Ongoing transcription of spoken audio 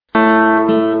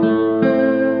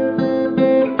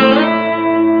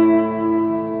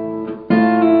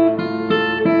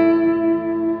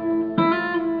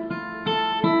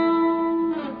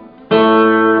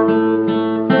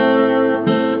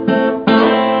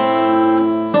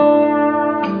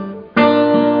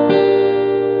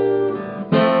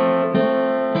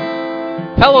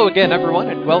again, everyone,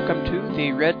 and welcome to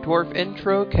the Red Dwarf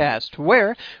Intro Cast,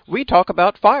 where we talk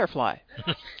about Firefly,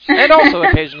 and also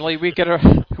occasionally we get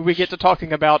to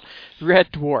talking about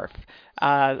Red Dwarf,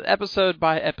 episode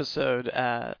by episode.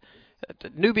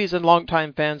 Newbies and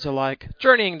longtime fans alike,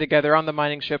 journeying together on the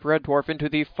mining ship Red Dwarf into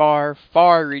the far,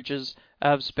 far reaches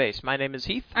of space. My name is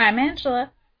Heath. I'm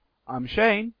Angela. I'm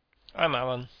Shane. I'm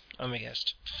Alan. I'm a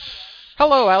guest.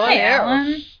 Hello, Alan. Hi,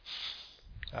 Alan.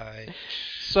 Hi.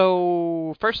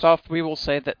 So, first off, we will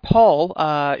say that Paul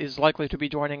is likely to be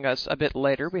joining us a bit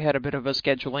later. We had a bit of a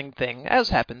scheduling thing, as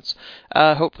happens.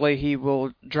 Hopefully he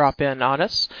will drop in on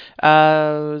us.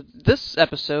 This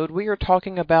episode, we are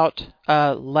talking about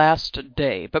Last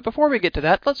Day. But before we get to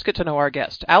that, let's get to know our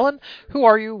guest. Alan, who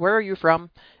are you, where are you from,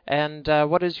 and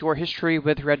what is your history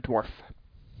with Red Dwarf?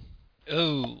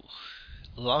 Oh,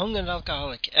 long and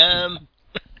alcoholic.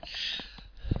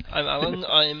 I'm Alan.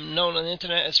 I'm known on the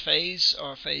internet as Phase,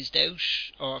 or Phased Out,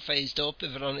 or Phased Up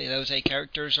if it only allows 8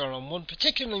 characters, or on one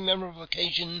particularly memorable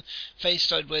occasion, Phased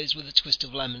Sideways with a twist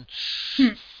of lemon.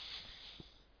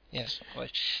 Yes,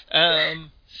 quite. Red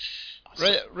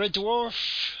Dwarf.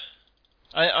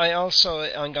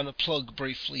 I'm going to plug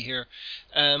briefly here.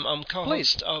 I'm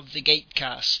co-host of the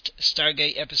Gatecast,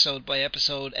 Stargate episode by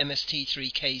episode,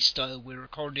 MST3K style. We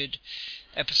recorded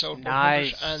episode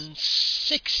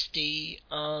 160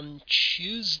 on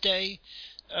Tuesday,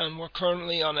 and we're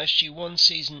currently on SG-1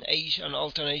 Season 8 and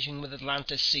alternating with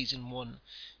Atlantis Season 1.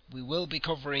 We will be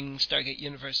covering Stargate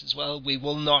Universe as well. We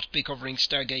will not be covering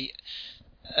Stargate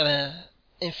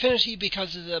Infinity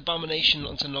because of the abomination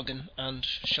unto Nuggin, and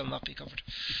shall not be covered.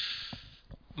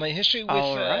 My history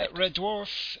with Red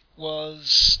Dwarf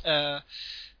was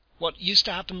what used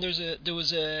to happen. There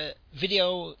was a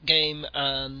video game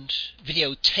and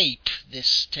videotape.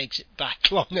 This takes it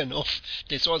back long enough.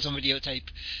 This was a videotape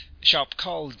shop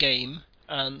called Game,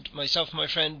 and myself and my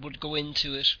friend would go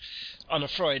into it on a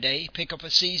Friday, pick up a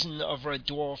season of Red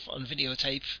Dwarf on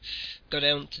videotape, go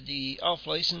down to the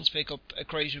off-license, pick up a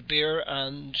crate of beer,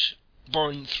 and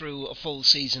burn through a full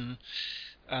season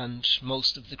and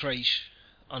most of the crate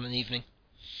on an evening.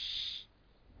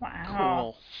 Wow.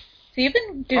 Cool. So you've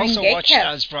been doing also Gatecast. watched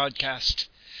as broadcast.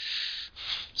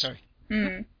 Sorry.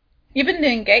 You've been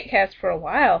doing Gatecast for a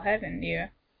while, haven't you?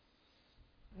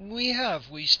 We have.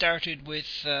 We started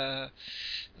with the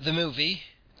movie,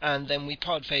 and then we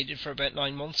pod faded for about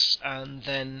 9 months, and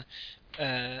then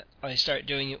I started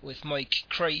doing it with Mike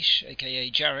Crate, aka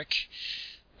Jarek,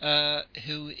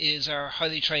 who is our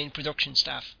highly trained production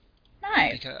staff.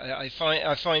 Nice. Because I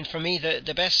find for me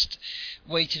the best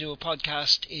way to do a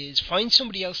podcast is find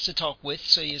somebody else to talk with,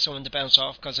 so you have someone to bounce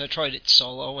off, because I tried it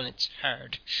solo and it's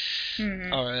hard.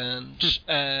 And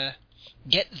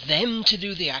get them to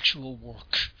do the actual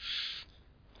work.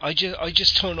 I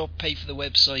just turn up, pay for the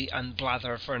website, and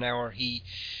blather for an hour. He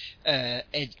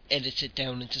edits it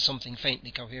down into something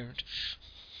faintly coherent.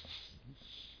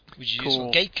 Which is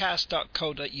useful.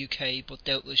 Gatecast.co.uk, but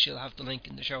doubtless you'll have the link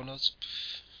in the show notes.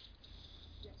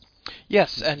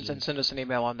 Yes, and send us an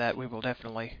email on that. We will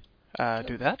definitely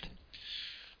do that.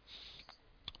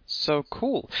 So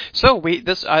cool. So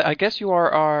I guess you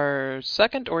are our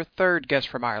second or third guest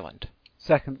from Ireland.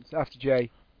 Second, after Jay.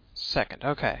 Second,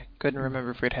 okay. Couldn't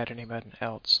remember if we'd had anyone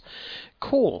else.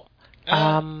 Cool.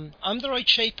 I'm the right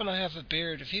shape and I have a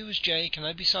beard. If he was Jay, can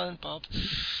I be Silent Bob?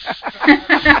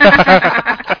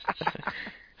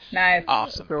 Nice.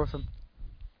 Awesome. That's awesome.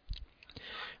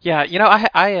 Yeah,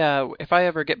 I if I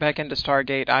ever get back into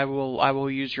Stargate, I will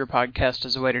use your podcast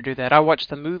as a way to do that. I watched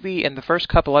the movie and the first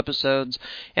couple episodes,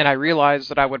 and I realized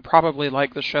that I would probably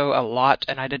like the show a lot,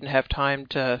 and I didn't have time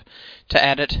to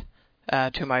add it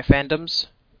to my fandoms.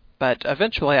 But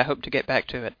eventually, I hope to get back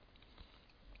to it.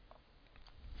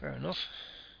 Fair enough.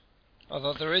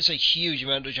 Although there is a huge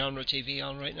amount of genre TV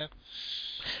on right now.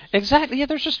 Exactly. Yeah,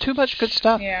 there's just too much good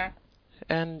stuff. Yeah.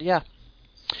 And yeah.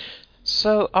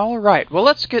 So, all right. Well,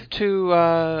 let's get to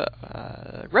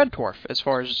Red Dwarf as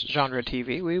far as genre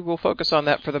TV. We will focus on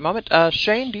that for the moment.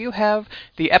 Shane, do you have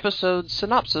the episode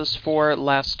synopsis for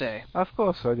Last Day? Of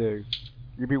course I do.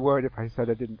 You'd be worried if I said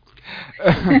I didn't.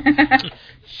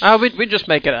 We'd just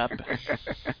make it up.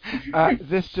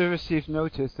 Vista receives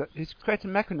notice that his Creta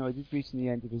mechanoid is reaching the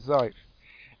end of his life,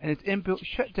 and its inbuilt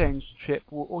shutdown chip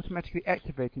will automatically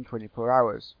activate in 24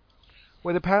 hours.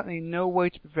 With apparently no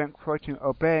way to prevent Crichton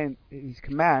obeying his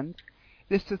command,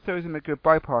 Vista throws him a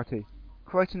goodbye party.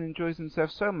 Crichton enjoys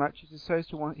himself so much he decides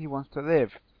he wants to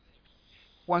live.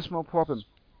 One small problem.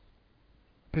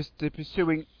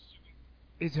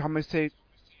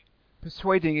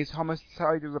 Persuading his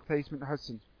homicidal replacement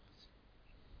Hudson.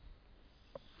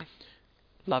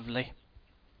 Lovely.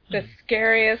 the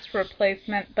scariest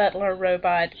replacement butler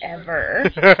robot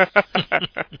ever.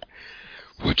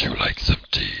 Would you like some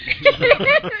tea?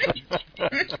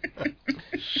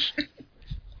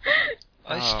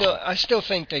 I still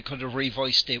think they could have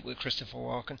revoiced it with Christopher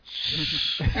Walken.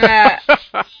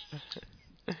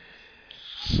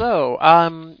 So,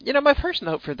 my first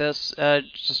note for this,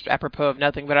 just apropos of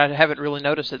nothing, but I haven't really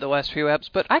noticed it the last few eps,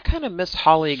 but I kind of miss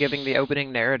Holly giving the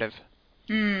opening narrative.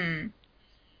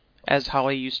 As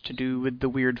Holly used to do with the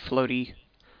weird floating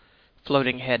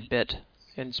head bit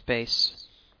in space.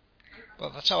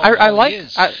 Well, that's how I like,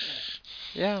 is.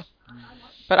 Yeah.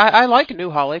 But I like new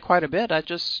Holly quite a bit. I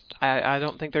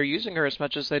don't think they're using her as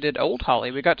much as they did old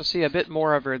Holly. We got to see a bit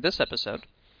more of her this episode.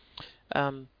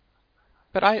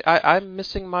 But I'm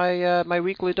missing my my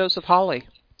weekly dose of Holly.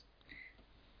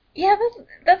 Yeah,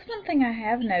 that's one thing I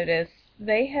have noticed.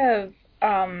 They have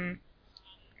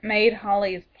made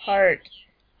Holly's part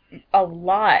a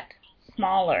lot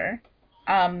smaller,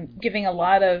 giving a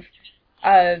lot of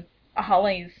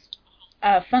Holly's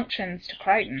functions to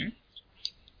Crichton.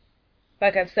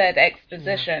 Like I've said,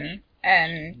 exposition,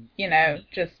 and,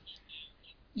 just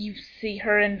you see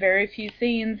her in very few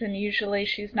scenes, and usually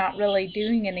she's not really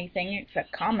doing anything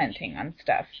except commenting on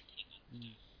stuff.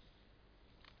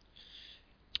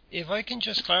 If I can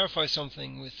just clarify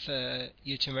something with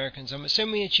you two Americans, I'm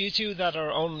assuming it's you two that are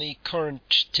only current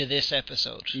to this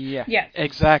episode. Yeah. Yes.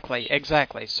 Exactly.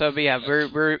 So yeah,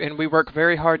 we work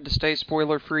very hard to stay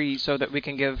spoiler free so that we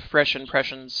can give fresh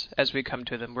impressions as we come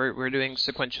to them. We're doing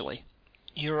sequentially.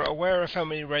 You're aware of how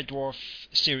many Red Dwarf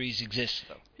series exist,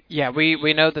 though? Yeah,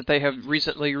 we know that they have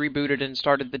recently rebooted and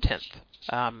started the 10th,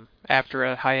 after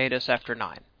a hiatus after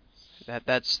 9.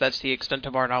 That's the extent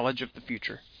of our knowledge of the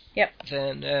future. Yep.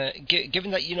 Then,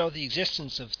 given that you know the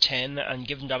existence of 10, and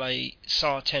given that I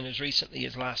saw 10 as recently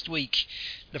as last week,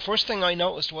 the first thing I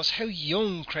noticed was how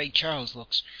young Craig Charles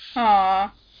looks.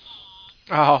 Aww.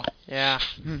 Oh, yeah.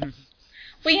 Well,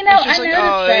 I noticed noticed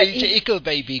that... It's ickle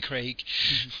baby Craig.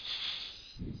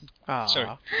 Aww.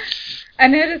 Sorry. I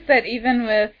noticed that even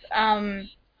with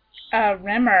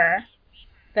Rimmer,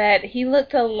 that he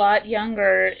looked a lot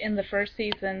younger in the first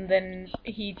season than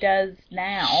he does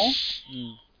now.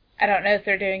 I don't know if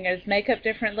they're doing his makeup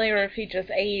differently or if he just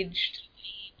aged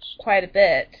quite a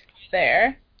bit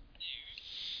there.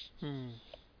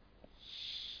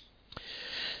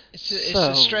 It's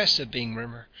the stress of being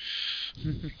Rimmer.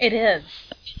 It is.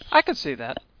 I could see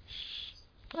that.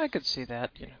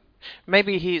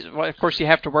 Maybe of course you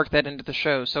have to work that into the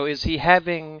show. So is he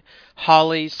having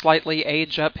Holly slightly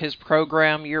age up his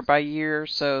program year by year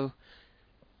so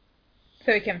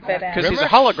he can fit in? Because he's a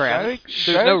hologram.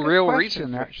 There's no real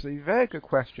reason. Actually, very good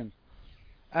question.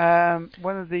 One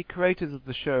of the creators of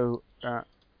the show,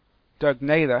 Doug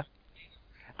Naylor,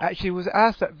 actually was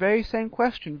asked that very same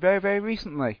question very, very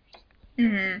recently.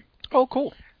 Mm-hmm. Oh,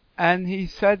 cool. And he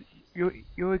said,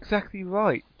 "You're exactly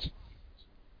right.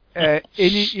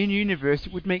 In universe,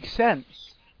 it would make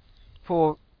sense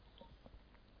for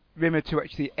Rimmer to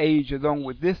actually age along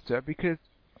with Lister, because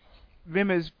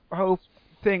Rimmer's whole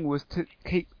thing was to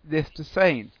keep Lister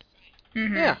sane.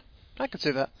 Mm-hmm. Yeah, I could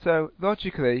see that. So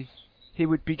logically, he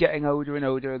would be getting older and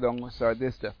older alongside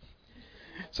Lister.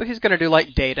 So he's going to do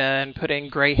like Data and put in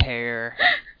gray hair.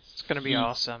 It's going to be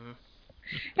awesome.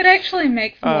 It actually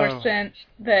makes more sense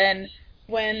than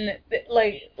when,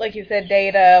 like you said,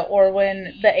 Data, or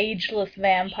when the ageless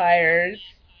vampires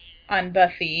on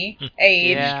Buffy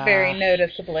aged very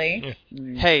noticeably.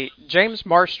 Hey, James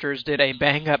Marsters did a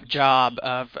bang-up job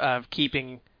of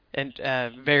keeping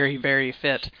very, very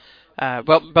fit.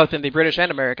 Both in the British and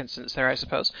American sense there, I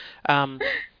suppose.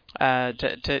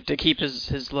 To keep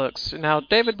his looks. Now,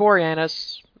 David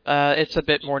Boreanaz, it's a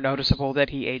bit more noticeable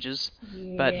that he ages.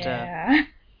 But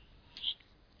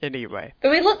anyway.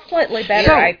 So he looks slightly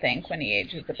better, I think, when he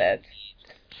ages a bit.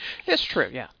 It's true,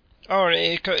 yeah. Or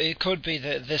it could be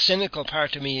the cynical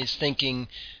part of me is thinking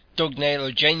Doug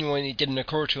Naylor genuinely didn't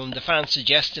occur to him. The fan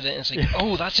suggested it, and it's like,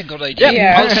 oh, that's a good idea.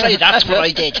 Yeah. I'll say that's what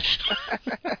I did.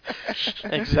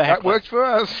 Exactly. That worked for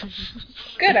us.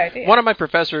 Good idea. One of my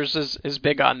professors is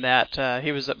big on that.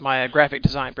 He was my graphic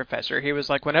design professor. He was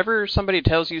like, whenever somebody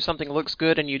tells you something looks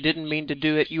good and you didn't mean to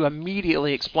do it, you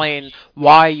immediately explain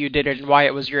why you did it and why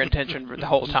it was your intention for the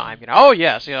whole time. Oh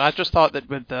yes, I just thought that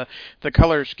with the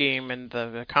color scheme and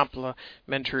the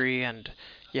complementary and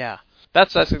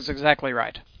that's exactly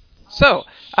right. So,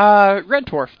 Red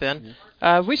Dwarf then.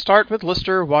 We start with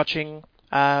Lister watching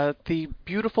the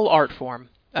beautiful art form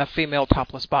of female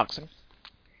topless boxing.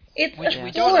 It's which a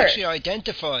we sport. don't actually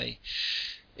identify.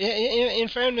 In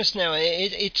fairness, now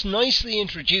it's nicely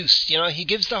introduced. You know, he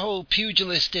gives the whole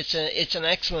pugilist. It's an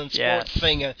excellent sport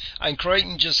thing, and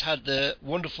Crichton just had the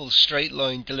wonderful straight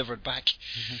line delivered back.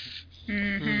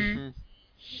 Mm-hmm.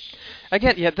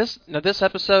 Again, this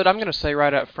episode, I'm going to say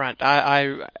right up front,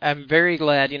 I am very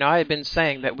glad. You know, I had been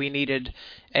saying that we needed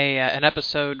an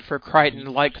episode for Crichton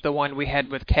like the one we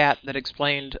had with Kat that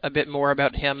explained a bit more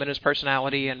about him and his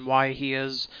personality and why he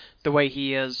is the way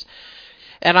he is.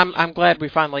 And I'm glad we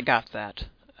finally got that.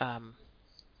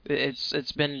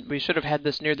 It's been, we should have had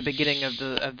this near the beginning of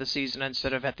the season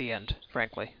instead of at the end,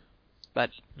 frankly. But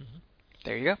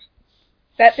there you go.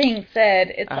 That being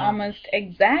said, it's almost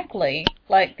exactly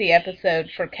like the episode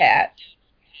for Kat.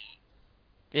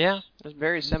 Yeah, it's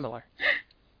very similar.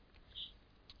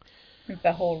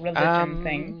 The whole religion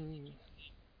thing.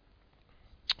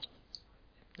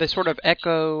 They sort of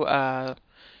echo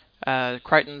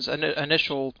Crichton's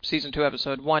initial Season 2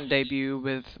 Episode 1 debut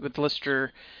with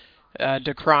Lister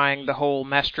decrying the whole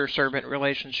master-servant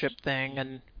relationship thing,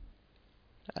 and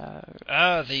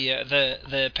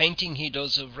the painting he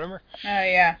does of Rimmer. Oh,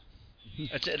 yeah.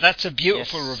 That's a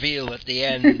beautiful reveal at the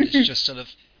end. It's just sort of,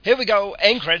 here we go,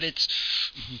 end credits.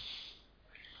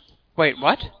 Wait,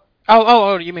 what?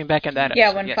 Oh, you mean back in that episode?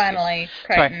 Yeah, when finally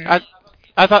Crichton... Sorry,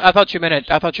 I thought you meant it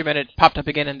popped up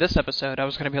again in this episode. I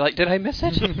was going to be like, did I miss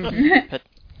it? But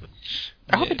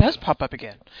I hope it does pop up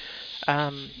again.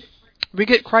 We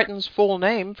get Crichton's full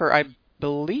name for, I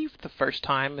believe, the first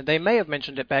time. They may have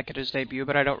mentioned it back at his debut,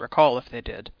 but I don't recall if they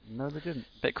did. No, they didn't.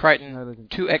 But Crichton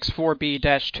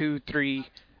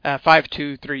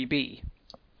 2X4B-23523B.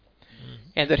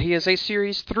 And that he is a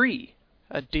Series 3,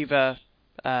 a Diva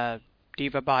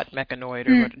bot mechanoid,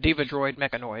 or Diva droid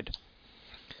mechanoid.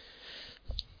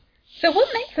 So what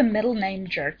makes a middle name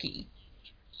Jerky?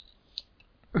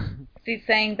 Is he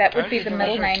saying that would be the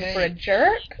middle name for a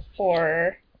jerk,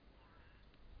 or...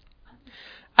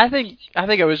 I think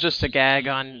it was just a gag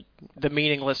on the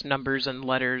meaningless numbers and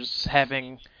letters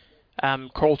having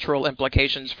cultural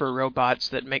implications for robots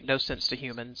that make no sense to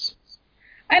humans.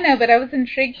 I know, but I was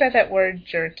intrigued by that word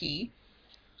jerky.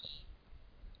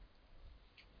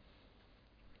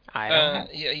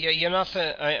 You're not.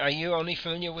 Are you only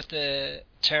familiar with the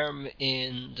term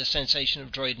in The Sensation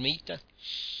of Droid Meat, then?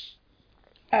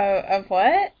 Of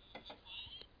what?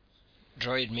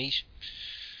 Droid meat.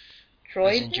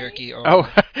 Droid as in jerky or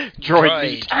droid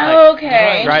meat. Oh,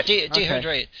 okay.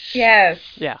 Dehydrate. Yes.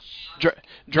 Yeah.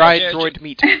 Dried droid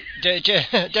meat.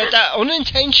 That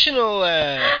unintentional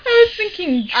I was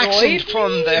thinking droid accent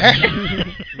from there.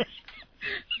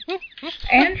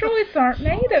 Androids aren't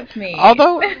made of meat.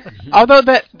 Although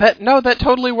that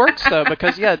totally works though,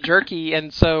 because jerky,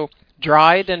 and so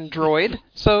dried and droid,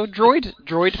 so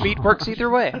droid meat works either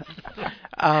way.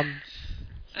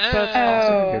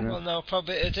 Well, no,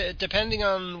 probably depending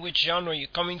on which genre you're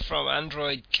coming from,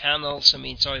 android can also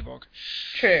mean cyborg.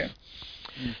 True.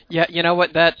 Yeah, you know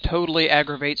what? That totally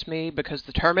aggravates me, because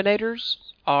the Terminators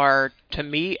are, to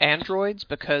me, androids,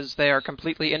 because they are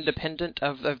completely independent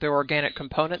of their organic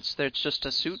components. It's just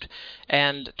a suit,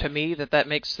 and to me, that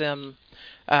makes them...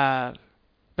 but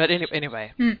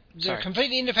anyway. They're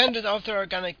completely independent of their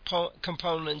organic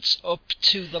components up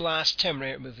to the last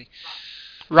Terminator movie.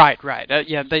 Right.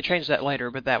 Yeah, they changed that later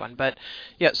with that one. But,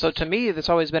 yeah, so to me, it's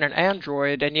always been an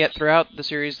android, and yet throughout the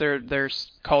series, they're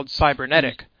called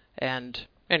cybernetic. And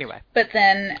anyway. But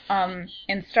then,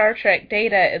 in Star Trek,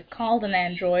 Data is called an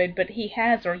android, but he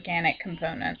has organic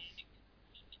components.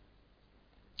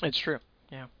 It's true,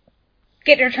 yeah.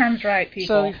 Get your terms right,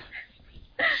 people.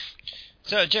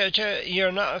 So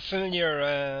you're not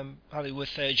familiar, Holly,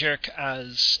 with jerk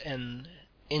as an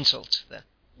insult, then?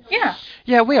 Yeah.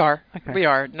 Yeah, we are. Okay. We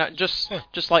are. Not just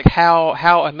like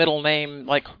how a middle name,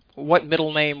 like what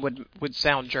middle name would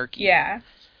sound jerky. Yeah.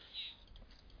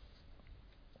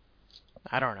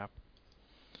 I don't know.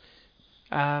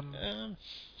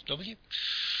 W?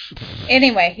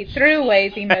 Anyway, he threw away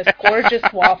the most gorgeous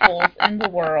waffles in the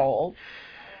world.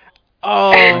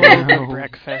 Oh,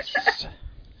 breakfast.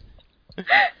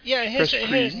 Yeah,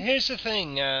 here's the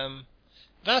thing.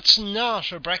 That's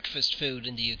not a breakfast food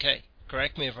in the UK.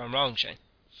 Correct me if I'm wrong, Shane.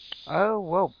 Oh,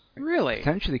 well, really?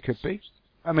 Potentially could be.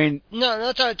 I mean...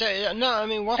 No, I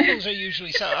mean, waffles are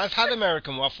usually... I've had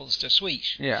American waffles, they're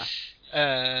sweet. Yeah.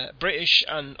 British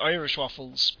and Irish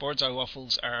waffles, bird's eye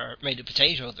waffles, are made of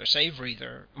potato. They're savoury.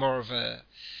 They're more of a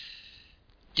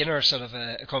dinner sort of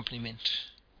a accompaniment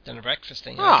than a breakfast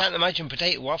thing. I can't imagine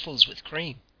potato waffles with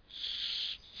cream.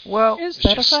 Well, is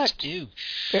that a fact?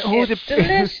 It's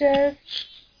delicious.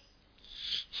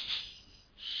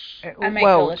 I make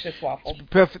delicious waffles.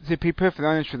 To be perfectly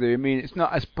honest with you, I mean, it's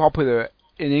not as popular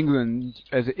in England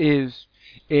as it is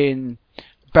in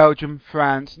Belgium,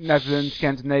 France, Netherlands,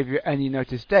 Scandinavia, and the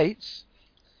United States,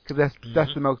 because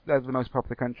they're the most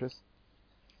popular countries.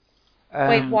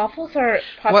 Wait, waffles are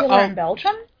popular in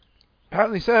Belgium?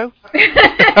 Apparently so.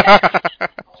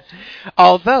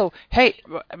 Although, hey,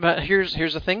 but here's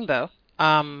the thing though.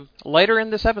 Later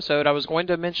in this episode, I was going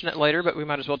to mention it later, but we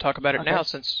might as well talk about it now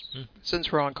since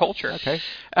we're on culture. Okay.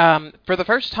 For the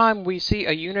first time, we see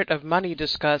a unit of money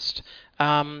discussed.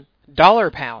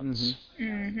 Dollar pounds.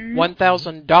 Mm-hmm.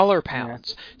 $1,000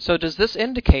 pounds. Yeah. So does this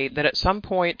indicate that at some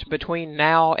point between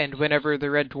now and whenever the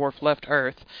Red Dwarf left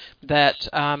Earth, that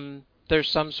there's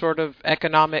some sort of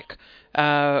economic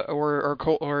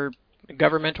or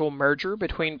governmental merger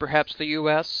between perhaps the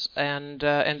U.S. and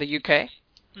the UK?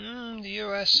 The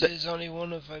U.S. is only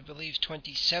one of, I believe,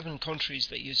 27 countries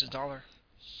that use a dollar.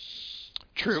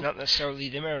 True. It's not necessarily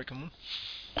the American one.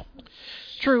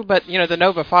 True, but the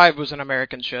Nova 5 was an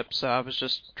American ship, so I was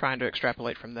just trying to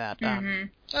extrapolate from that.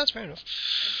 That's fair enough.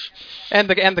 And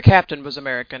the captain was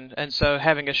American, and so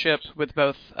having a ship with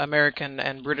both American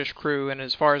and British crew, and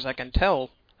as far as I can tell,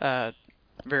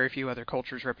 very few other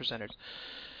cultures represented.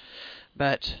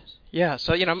 But yeah,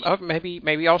 so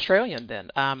maybe Australian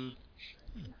then.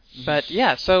 But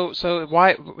yeah, so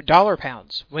why dollar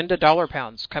pounds? When did dollar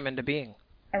pounds come into being?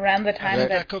 Around the time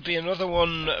that could be another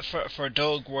one for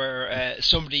Doug, where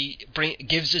somebody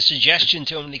gives a suggestion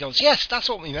to him and he goes, "Yes, that's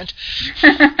what we meant."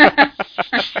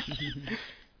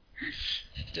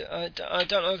 I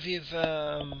don't know if you've.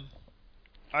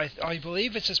 I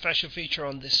believe it's a special feature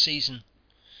on this season.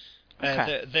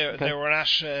 They were at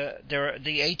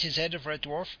the A to Z of Red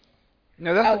Dwarf.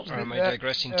 No, that's actually, or am I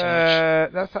digressing too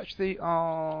much? That's actually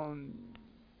on.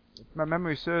 If my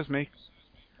memory serves me.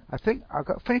 I think I've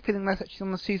got a funny feeling that's actually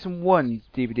on the season 1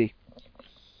 DVD.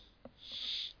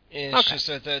 It's just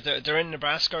that they're in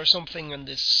Nebraska or something, and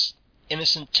this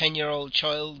innocent 10-year-old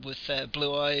child with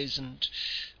blue eyes and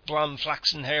blonde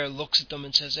flaxen hair looks at them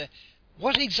and says,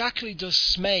 "What exactly does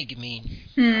smeg mean?"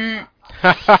 And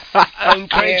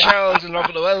Craig Charles and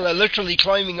Robert Llewellyn are literally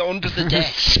climbing under the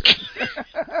desk.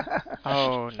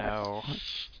 Oh no!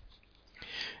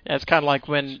 Yeah, it's kind of like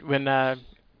when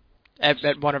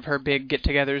at one of her big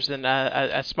get-togethers, and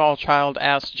a small child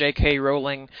asked J.K.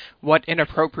 Rowling what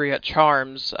inappropriate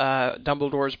charms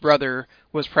Dumbledore's brother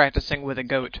was practicing with a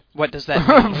goat. What does that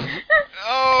mean?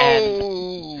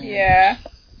 Yeah.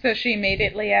 So she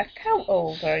immediately asked, "How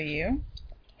old are you?"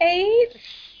 8.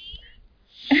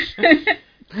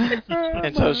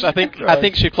 And so I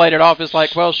think she played it off as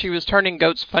like, well, she was turning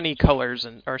goats funny colors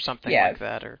or something like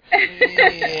that. Or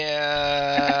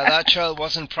yeah, that child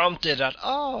wasn't prompted at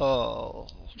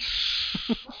all.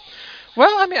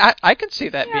 Well, I mean, I can see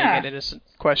that being an innocent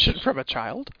question from a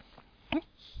child.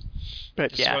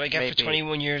 But This is what I get for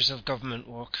 21 years of government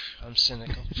work. I'm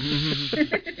cynical.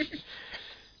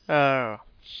 Oh.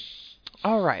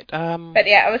 All right. But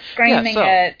yeah, I was screaming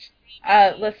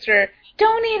at Lister,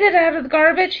 "Don't eat it out of the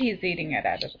garbage." He's eating it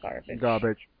out of the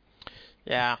garbage.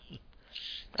 Yeah.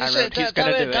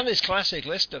 That is classic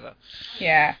Lister, though.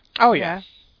 Yeah. Oh, yeah.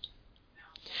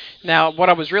 Now, what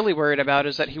I was really worried about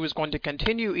is that he was going to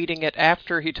continue eating it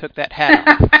after he took that hat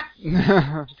off.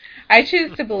 I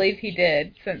choose to believe he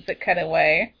did, since it cut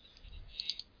away.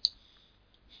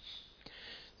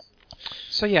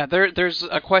 So yeah, there's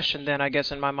a question then, I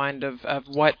guess, in my mind of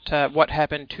what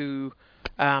happened to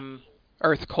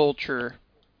Earth culture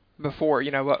before.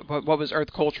 What was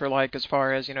Earth culture like as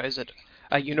far as, is it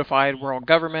a unified world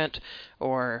government,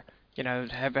 or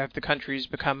have the countries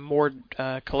become more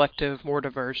collective, more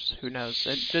diverse? Who knows?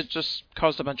 It just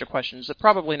caused a bunch of questions that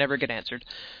probably never get answered,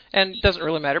 and it doesn't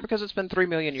really matter because it's been 3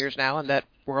 million years now, and that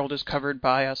world is covered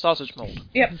by a sausage mold.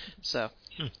 Yep. So.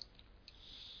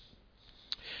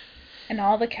 And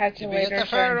all the calculators. Did we get that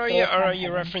far, or are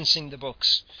you referencing the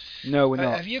books? No, we're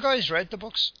not. Have you guys read the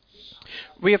books?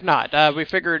 We have not. We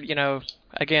figured,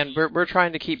 again, we're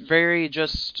trying to keep very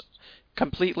just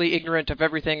completely ignorant of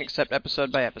everything except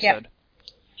episode by episode.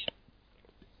 Yep.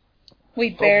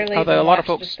 We barely watched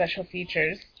the special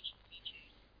features.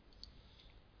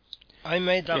 I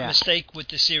made that mistake with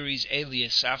the series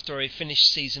Alias. After I finished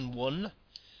season 1,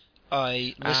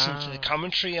 I listened to the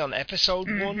commentary on episode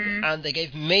 1, and they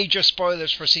gave major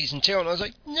spoilers for season 2, and I was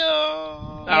like,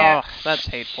 no! Yeah. Oh, that's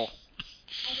hateful.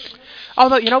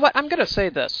 Although, you know what? I'm going to say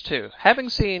this, too.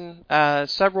 Having seen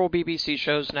several BBC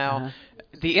shows now,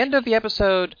 the end of the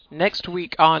episode next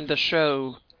week on the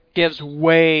show gives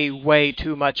way, way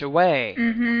too much away.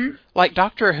 Mm-hmm. Like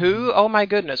Doctor Who, oh my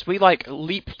goodness, we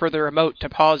leap for the remote to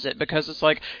pause it because it's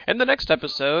like, in the next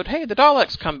episode, hey, the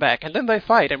Daleks come back and then they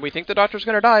fight and we think the Doctor's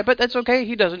going to die, but that's okay,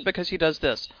 he doesn't because he does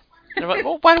this. And I'm like,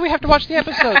 well, why do we have to watch the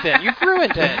episode then? You've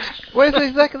ruined it. Well, it's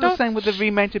exactly the same with the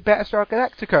remained Battlestar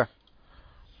Galactica.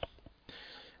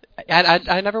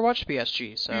 I never watched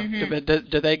BSG, so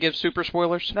do they give super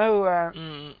spoilers?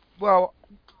 No, well,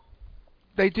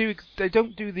 they do. They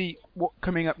don't do the what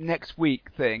coming up next week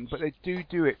thing, but they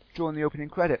do it during the opening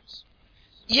credits.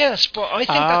 Yes, but I think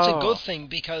that's a good thing,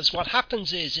 because what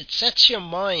happens is it sets your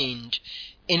mind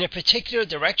in a particular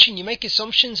direction. You make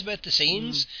assumptions about the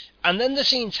scenes, and then the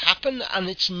scenes happen, and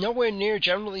it's nowhere near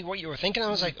generally what you were thinking. I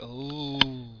was like,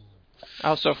 oh.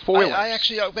 Oh, so foiling. I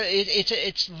actually, but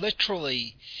it's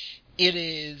literally, it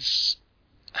is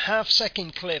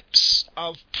half-second clips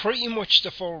of pretty much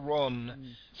the full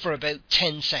run for about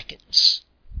 10 seconds.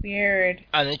 Weird.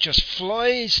 And it just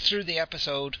flies through the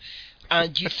episode,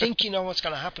 and you think you know what's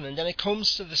going to happen, and then it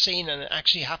comes to the scene and it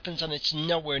actually happens, and it's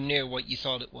nowhere near what you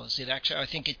thought it was. I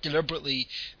think it deliberately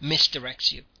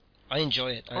misdirects you. I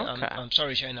enjoy it. Okay. I'm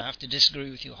sorry, Shane, I have to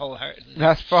disagree with you wholeheartedly.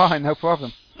 That's fine, no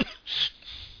problem.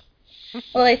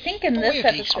 Well, I think in this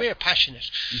episode... We're passionate.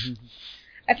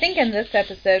 I think in this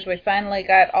episode we finally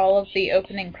got all of the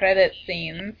opening credit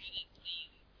scenes.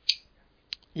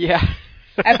 Yeah.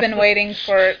 I've been waiting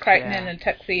for Crichton in a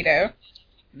tuxedo.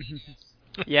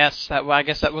 Yes, I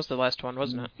guess that was the last one,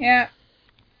 wasn't it? Yeah.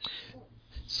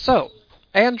 So,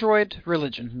 android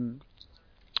religion.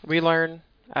 We learn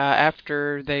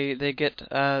after they get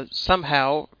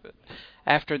somehow,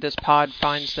 after this pod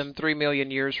finds them 3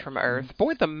 million years from Earth.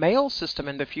 Boy, the mail system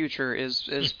in the future is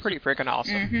pretty freaking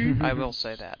awesome. I will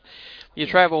say that. You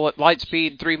travel at light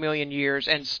speed 3 million years,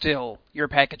 and still your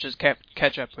packages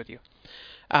catch up with you.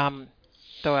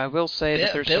 Though I will say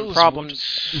that there's some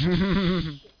problems.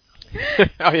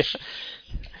 Oh yeah.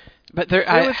 But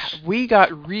we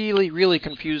got really, really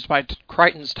confused by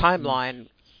Crichton's timeline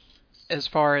as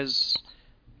far as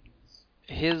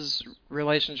his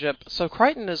relationship. So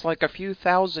Crichton is like a few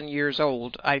thousand years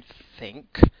old, I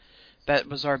think. That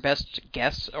was our best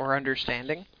guess or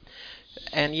understanding.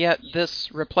 And yet this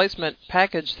replacement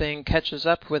package thing catches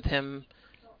up with him.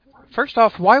 First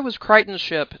off, why was Crichton's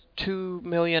ship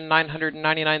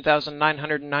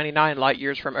 2,999,999 light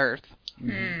years from Earth?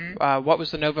 What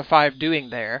was the Nova 5 doing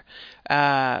there?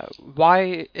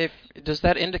 Does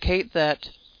that indicate that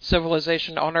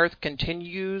civilization on Earth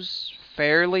continues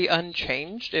fairly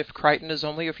unchanged if Crichton is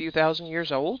only a few thousand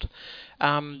years old?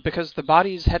 Because the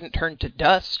bodies hadn't turned to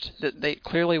dust. They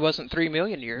clearly wasn't 3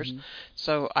 million years.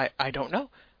 So I don't know.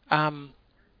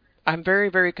 I'm very,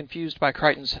 very confused by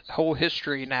Crichton's whole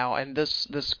history now, and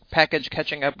this package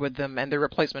catching up with them and the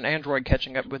replacement android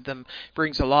catching up with them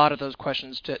brings a lot of those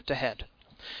questions to head.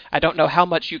 I don't know how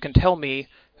much you can tell me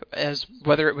as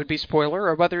whether it would be spoiler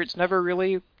or whether it's never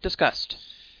really discussed.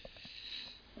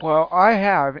 Well, I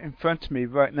have in front of me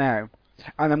right now,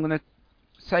 and I'm going to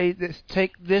say this,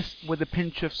 take this with a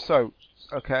pinch of salt,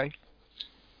 okay?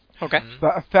 Okay.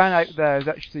 But a fan out there has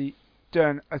actually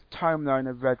done a timeline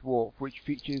of Red Dwarf, which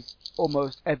features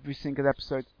almost every single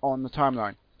episode on the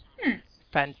timeline.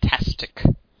 Fantastic.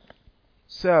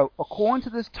 So, according to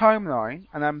this timeline,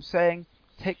 and I'm saying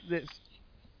take this,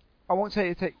 I won't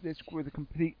say take this with a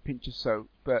complete pinch of salt,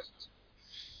 but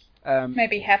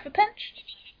maybe half a pinch?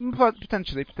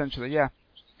 Potentially, yeah.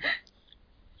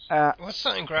 What's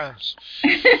that in grams?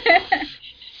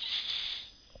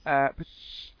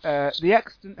 The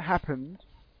accident happened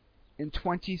in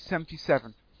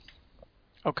 2077.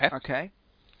 Okay.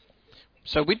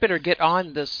 So we'd better get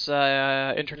on this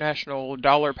international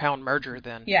dollar-pound merger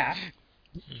then. Yeah.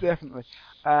 Definitely.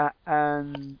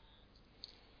 And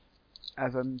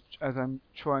as I'm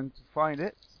trying to find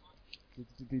it,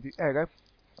 there we go.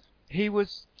 He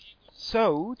was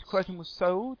sold. Crichton was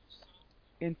sold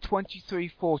in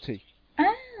 2340.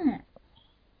 Ah.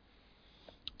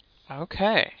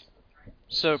 Okay.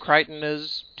 So Crichton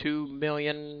is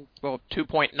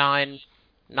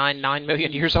 2.999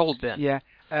 million years old then. Yeah.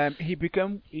 He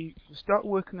started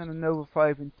working on a Nova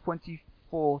 5 in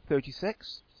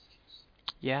 2436.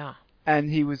 Yeah. And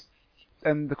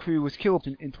the crew was killed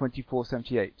in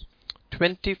 2478.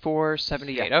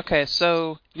 2478. Okay,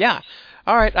 so yeah.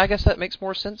 All right, I guess that makes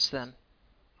more sense then.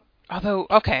 Although,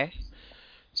 okay.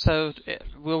 So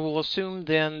we'll assume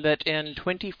then that in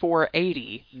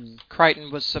 2480,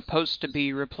 Crichton was supposed to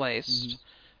be replaced.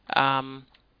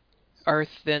 Earth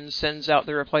then sends out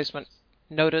the replacement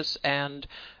notice, and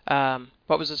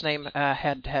what was his name?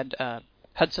 Had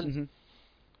Hudson.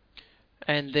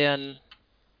 And then,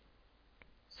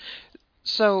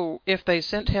 so if they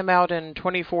sent him out in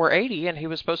 2480 and he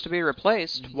was supposed to be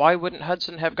replaced, why wouldn't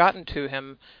Hudson have gotten to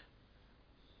him?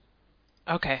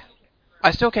 Okay. I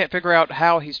still can't figure out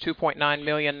how he's 2.9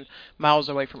 million miles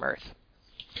away from Earth.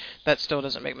 That still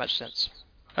doesn't make much sense.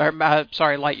 Or,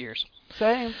 sorry, light years.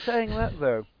 Saying that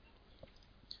though,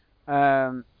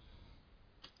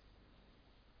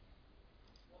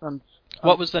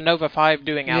 what was the Nova 5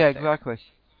 doing out there? Yeah, exactly.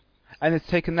 And it's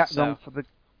taken that So- long for the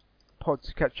pod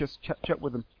to catch up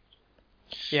with them.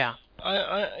 Yeah.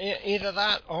 Either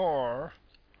that or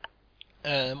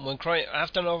when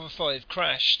after Nova 5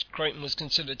 crashed, Crichton was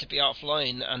considered to be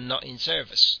offline and not in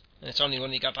service. And it's only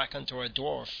when he got back onto Red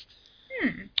Dwarf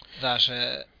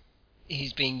that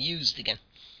he's being used again.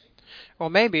 Well,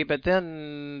 maybe, but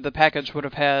then the package would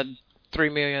have had 3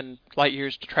 million light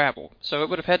years to travel. So it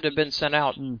would have had to have been sent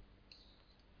out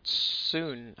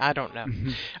soon. I don't know.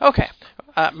 Okay.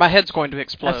 My head's going to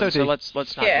explode, SOD. so let's not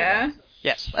do Yeah. that.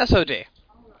 Yes, SOD.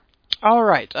 All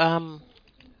right.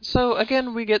 So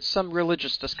again, we get some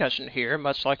religious discussion here,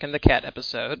 much like in the cat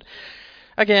episode.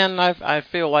 Again, I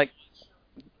feel like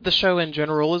the show in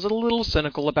general is a little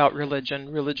cynical about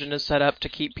religion. Religion is set up to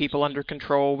keep people under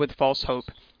control with false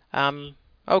hope.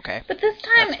 Okay. But this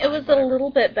time That's it was fine, a little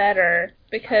bit better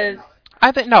because,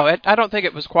 I don't think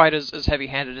it was quite as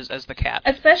heavy-handed as the cat.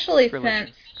 especially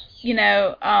religion.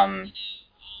 since,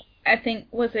 I think,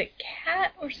 was it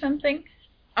Cat or something?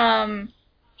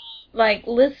 Like,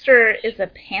 Lister is a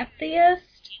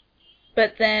pantheist,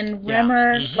 but then Yeah.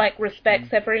 Rimmer,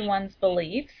 respects everyone's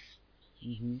beliefs.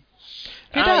 Mm-hmm.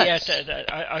 He does. Yes,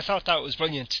 I thought that was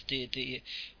brilliant.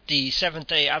 The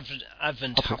Seventh-day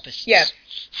Adventists. Yes.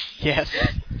 Yes.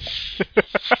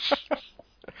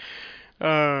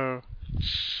 Oh.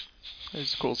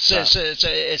 It's cool So, stuff. so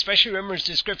especially Rimmer's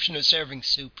description of serving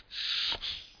soup.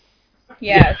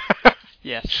 Yes.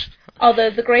 Yes.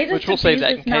 Although the greatest Which we'll of save these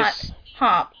that is in not case.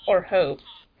 hope or hope.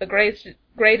 The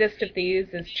greatest of these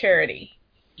is charity.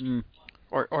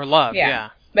 Or love, Yeah. yeah.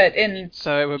 But in,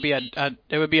 So it would be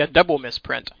a double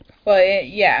misprint.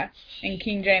 in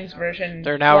King James Version,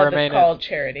 There now love remaineth- is called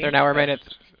charity. There now remaineth,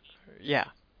 yeah.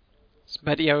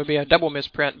 But yeah, it would be a double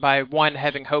misprint by one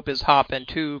having hope as hop and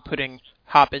two putting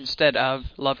hop instead of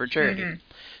love or charity. Mhm.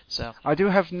 So I do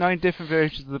have 9 different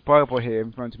versions of the Bible here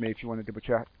in front of me if you want to double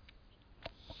check.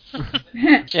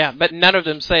 yeah, but none of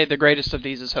them say the greatest of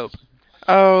these is hope.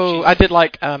 Oh, I did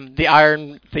like the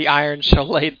iron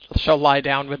shall lie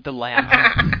down with the lamb.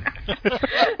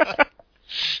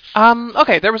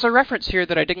 Okay, there was a reference here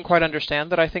that I didn't quite understand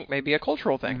that I think may be a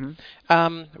cultural thing.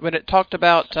 When it talked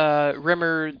about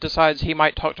Rimmer decides he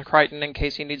might talk to Crichton in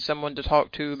case he needs someone to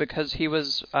talk to because he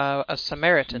was a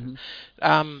Samaritan.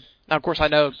 Now, of course, I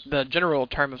know the general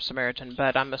term of Samaritan,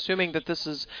 but I'm assuming that this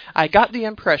is... I got the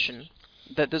impression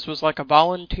that this was like a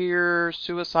volunteer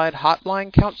suicide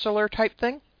hotline counselor type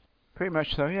thing. Pretty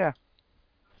much so, yeah.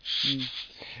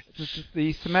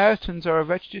 The Samaritans are a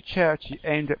registered charity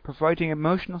aimed at providing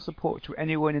emotional support to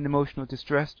anyone in emotional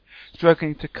distress,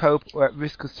 struggling to cope or at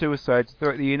risk of suicide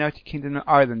throughout the United Kingdom and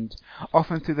Ireland,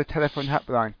 often through the telephone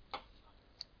hotline.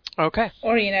 Okay.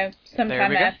 Or, There sometime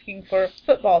we go. asking for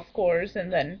football scores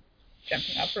and then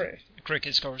jumping off a roof.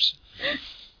 Cricket scores.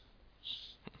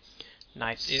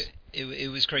 Nice.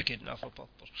 It was cricket, not football.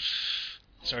 But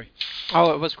sorry.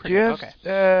 Oh, it was Do you cricket.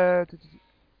 have, Okay.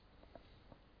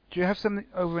 do you have something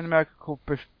over in America called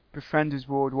Befrienders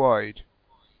Worldwide?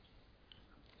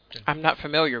 I'm not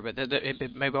familiar with it.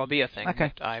 It may well be a thing.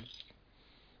 Okay. But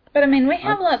But, we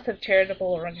have lots of charitable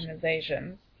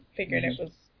organizations. Figured it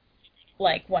was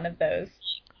like one of those.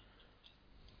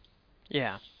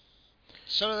 yeah.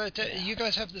 So you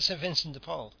guys have the St. Vincent de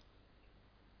Paul.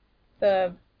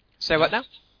 The Say what now?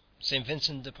 St.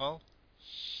 Vincent de Paul?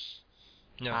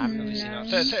 No, I'm obviously no.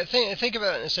 not. Think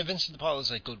about it. St. Vincent de Paul is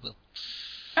like Goodwill.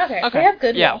 Okay, Okay. we have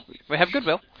Goodwill. Yeah, we have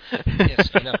Goodwill. Yes,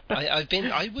 I know.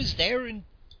 I was there in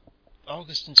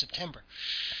August and September.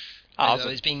 Awesome.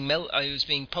 I was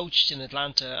being poached in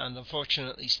Atlanta, and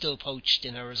unfortunately still poached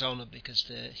in Arizona because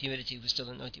the humidity was still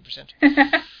at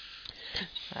 90%.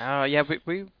 Oh yeah,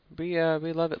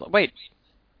 we love it. Wait,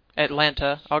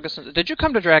 Atlanta, August. Did you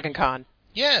come to Dragon Con?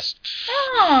 Yes,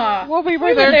 Ah, Well, we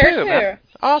were there too, too. man.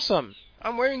 Awesome.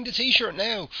 I'm wearing the T-shirt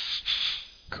now.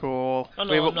 Cool. Oh,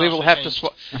 no, we I'm will. not We will have to changed.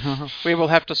 swap. We will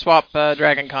have to swap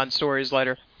Dragon Con stories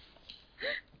later.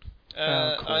 Cool.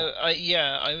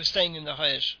 I was staying in the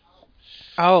Hyatt.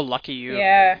 Oh, lucky you.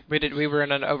 Yeah. We were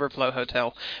in an overflow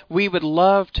hotel. We would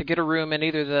love to get a room in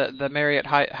either the Marriott,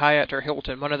 Hyatt, or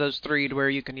Hilton, one of those three, to where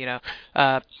you can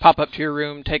pop up to your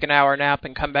room, take an hour nap,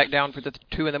 and come back down for the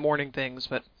 2 a.m. things.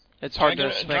 But it's hard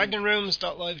to swing.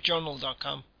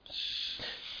 Dragonrooms.livejournal.com.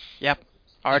 Yep.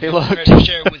 Already Feel looked. free to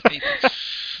share with people.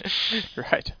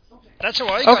 Right. That's how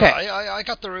I got Okay. it. I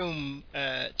got the room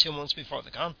 2 months before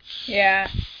the con. Yeah.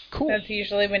 Cool. That's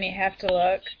usually when you have to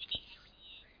look.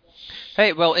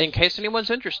 Hey, well, in case anyone's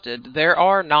interested, there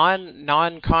are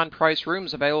non-con price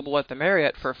rooms available at the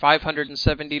Marriott for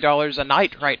 $570 a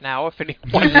night right now. If anyone,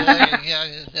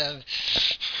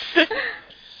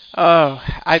 oh,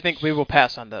 I think we will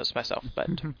pass on those myself. But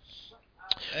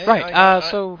right,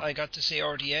 I got to see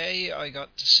RDA. I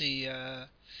got to see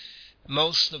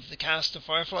most of the cast of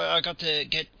Firefly. I got to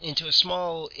get into a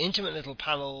small, intimate little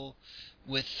panel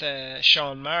with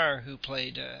Sean Maher, who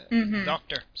played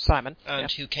Doctor Simon,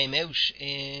 and who came out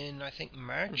in, I think,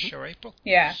 March or April.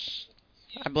 Yeah,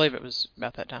 I believe it was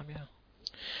about that time. Yeah,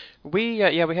 we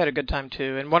had a good time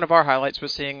too, and one of our highlights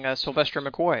was seeing Sylvester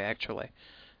McCoy actually.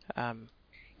 Yeah,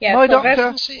 My Sylvester.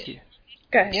 doctor.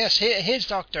 Go ahead. Yes, his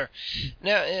Doctor.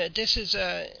 Now, this is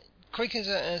quick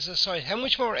as a side. How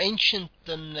much more ancient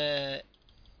than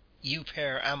you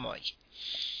pair am I?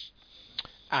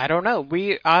 I don't know.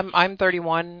 I'm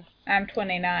 31. I'm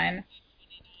 29.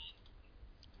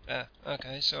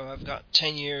 Okay, so I've got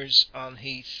 10 years on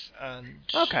Heath and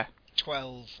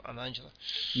 12 on Angela.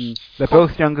 They're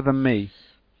both younger than me.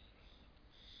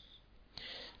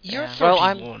 You're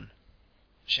 31,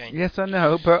 Shane. Yes, I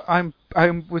know, but I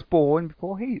was born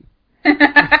before Heath. So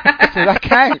that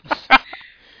counts.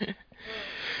 Okay.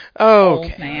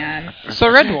 Old man. So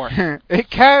Red Dwarf. It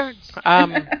counts.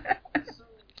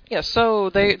 Yeah, so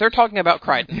they're talking about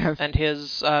Crichton Yes. and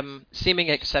his seeming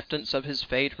acceptance of his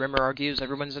fate. Rimmer argues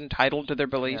everyone's entitled to their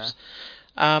beliefs.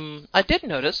 I did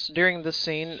notice during this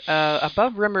scene,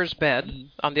 above Rimmer's bed,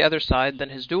 on the other side than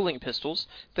his dueling pistols,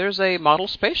 there's a model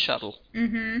space shuttle.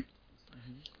 Mm-hmm.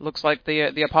 Looks like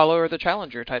the Apollo or the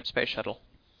Challenger type space shuttle.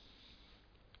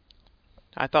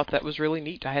 I thought that was really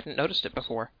neat. I hadn't noticed it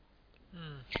before.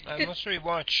 I must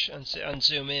rewatch and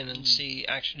zoom in and see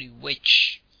actually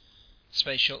which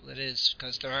space shuttle it is,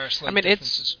 because there are slight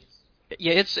differences.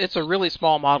 It's a really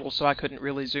small model, so I couldn't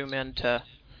really zoom in to.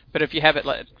 But if you have it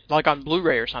like on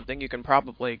Blu-ray or something, you can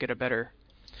probably get a better.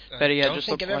 I don't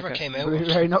think it ever came out.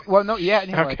 Not yet,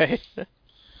 anyway. Okay.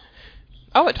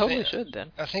 Oh, it totally should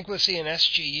then. I think we'll see an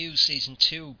SGU Season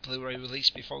 2 Blu-ray release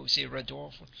before we see a Red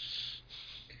Dwarf one.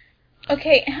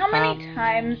 Okay, how many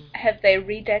times have they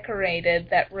redecorated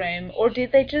that room, or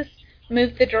did they just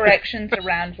move the directions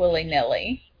around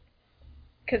willy-nilly?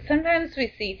 Because sometimes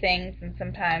we see things, and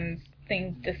sometimes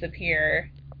things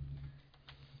disappear.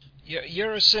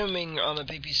 You're assuming on a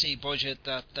BBC budget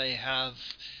that they have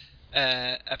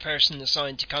a person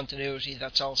assigned to continuity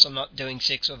that's also not doing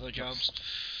 6 other jobs.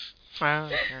 Yeah.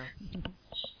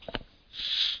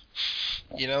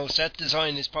 You know, set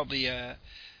design is probably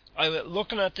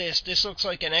looking at this looks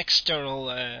like an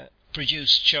external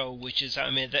produced show, which is,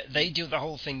 I mean, they do the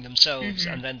whole thing themselves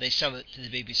and then they sell it to the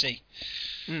BBC.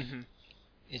 Mm-hmm.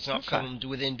 It's not filmed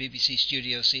within BBC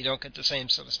Studios, so you don't get the same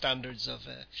sort of standards of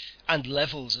and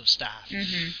levels of staff.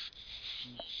 Mm-hmm.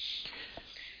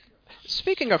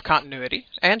 Speaking of continuity,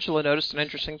 Angela noticed an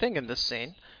interesting thing in this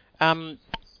scene.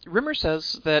 Rimmer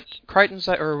says that Crichton's,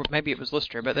 or maybe it was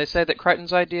Lister, but they say that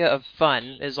Crichton's idea of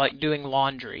fun is like doing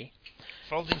laundry.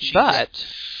 Folding sheets. But,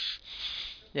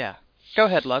 yeah. Go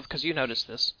ahead, love, because you noticed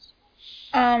this.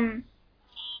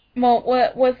 Well,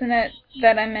 wasn't it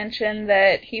that I mentioned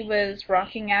that he was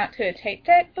rocking out to a tape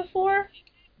deck before?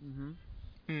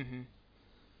 Mm-hmm.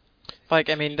 Like,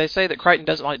 I mean, they say that Crichton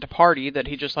doesn't like to party, that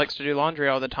he just likes to do laundry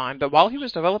all the time, but while he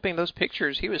was developing those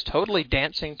pictures, he was totally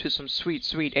dancing to some sweet,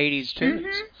 sweet 80s tunes.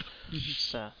 Mm-hmm.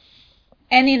 So.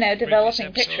 And,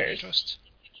 developing pictures,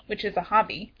 which is a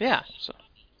hobby. Yeah, so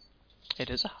it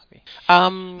is a hobby.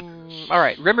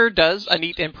 Alright, Rimmer does a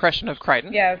neat impression of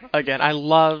Crichton. Yes. Again, I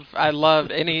love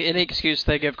any excuse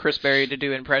they give Chris Berry to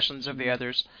do impressions of the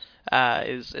others,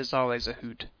 is always a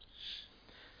hoot.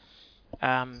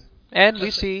 And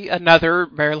we see another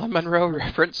Marilyn Monroe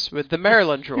reference with the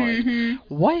Marilyn droid.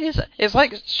 Mm-hmm. What is it? Is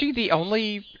she the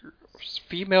only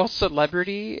female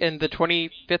celebrity in the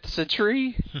 25th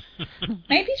century?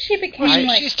 Maybe she became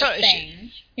a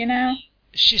thing,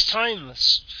 She's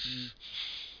timeless.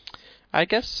 I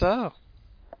guess so.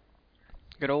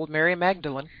 Good old Mary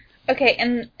Magdalene. Okay,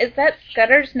 and is that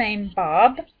Scudder's name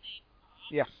Bob?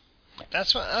 Yeah.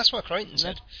 That's what Crichton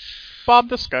said. Bob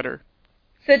the Scudder.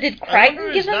 So did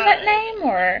Crichton give him that name,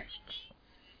 or?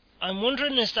 I'm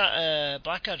wondering, is that a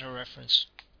Blackadder reference?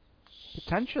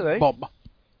 Potentially. Bob.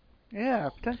 Yeah,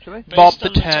 potentially. Bob the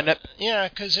Turnip. Yeah,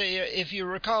 because if you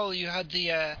recall, you had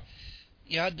the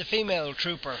female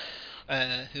trooper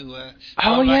who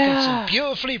oh yeah,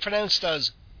 beautifully pronounced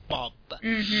as Bob.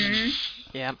 Mm-hmm.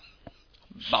 Yeah.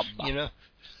 Bob.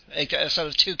 A sort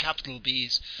of 2 capital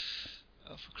B's.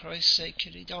 Oh, for Christ's sake,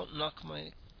 Kitty, don't knock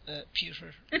my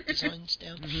pewter designs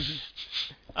down.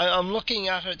 I'm looking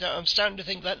at it. I'm starting to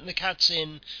think letting the cats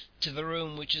in to the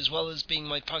room, which as well as being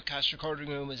my podcast recording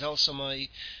room, is also my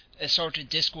assorted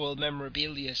Discworld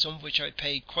memorabilia, some of which I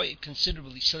paid quite a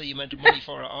considerably silly amount of money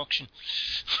for at auction.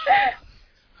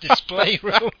 Display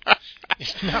room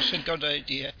is not a good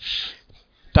idea.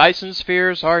 Dyson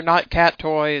spheres are not cat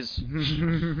toys.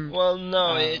 Well,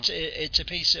 no, it's a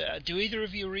piece of... Do either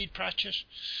of you read Pratchett?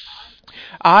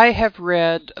 I have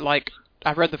read,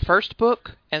 I've read the first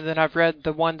book, and then I've read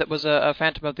the one that was a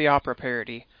Phantom of the Opera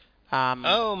parody.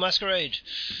 Masquerade.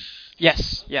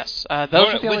 Yes. Those are the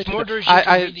only with two. murders you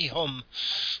can really hum.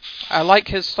 I like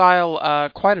his style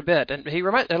quite a bit, and he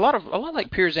reminds a lot like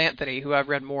Piers Anthony, who I've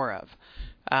read more of.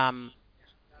 I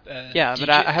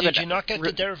haven't. Did you not get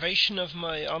the derivation of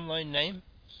my online name?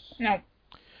 No.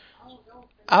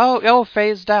 Oh,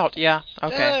 phased out. Yeah.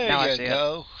 Okay. There now you I see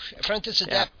go. Apprentice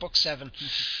Adept, Book 7.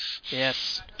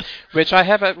 Yes. Which I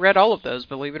haven't read all of those,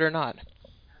 believe it or not.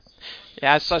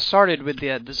 Yeah, I started with the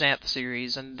Xanth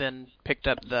series and then picked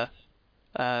up the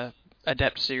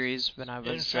Adept series when I was...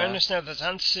 In fairness, now the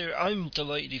Xanth series, I'm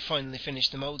delighted he finally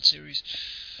finished the Mode series.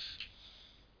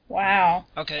 Wow.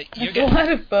 Okay, that's a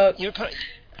lot of books.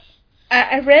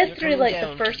 I read through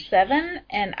the first 7,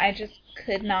 and I just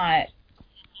could not...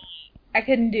 I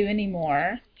couldn't do any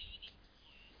more.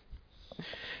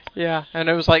 Yeah, and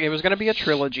it was going to be a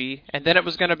trilogy, and then it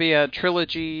was going to be a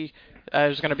trilogy... it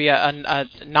was going to be a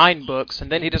 9 books, and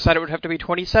then he decided it would have to be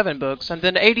 27 books, and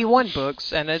then 81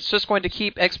 books, and it's just going to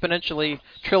keep exponentially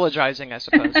trilogizing, I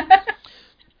suppose.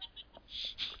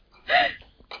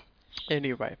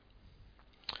 Anyway.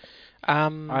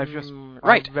 I've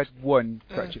read one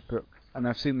Pratchett book, and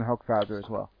I've seen The Hogfather as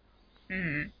well.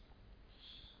 Mm-hmm.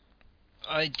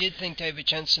 I did think David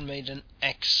Jensen made an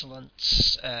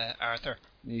excellent Arthur.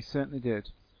 He certainly did.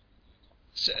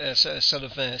 Sort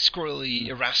of squirrely,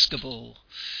 irascible,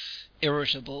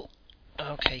 irritable.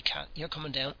 Okay, cat, you're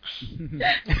coming down.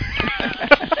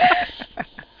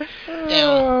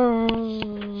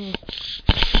 Down.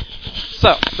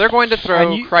 So, they're going to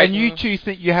throw Crichton... And you two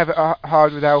think you have it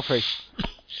hard with Alfie.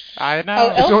 I know. Oh,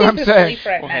 That's all I'm saying.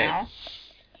 Right now.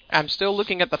 I'm still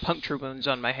looking at the puncture wounds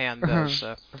on my hand, though,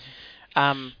 so...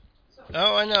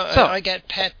 Oh, I know. So, I get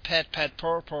pet,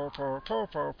 poor,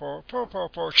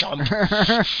 chomp.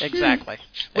 Exactly.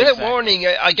 Without warning,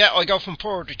 I go from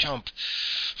poor to chomp.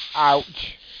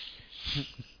 Ouch.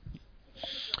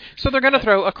 So they're going to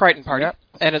throw a Crichton party,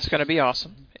 and it's going to be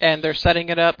awesome. And they're setting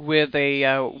it up with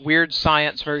a weird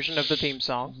science version of the theme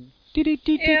song.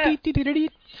 Yeah.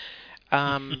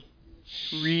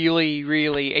 Really,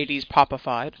 really 80s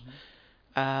popified.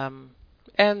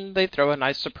 And they throw a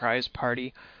nice surprise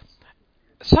party.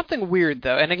 Something weird,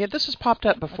 though, and again, this has popped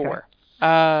up before.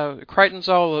 Crichton's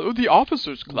all, the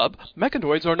officers' club.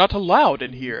 Mechanoids are not allowed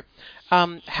in here.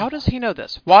 How does he know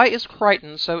this? Why is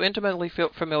Crichton so intimately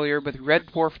familiar with Red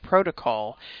Dwarf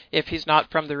protocol if he's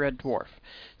not from the Red Dwarf?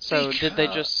 So did they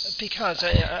just... Because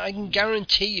I can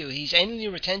guarantee you he's only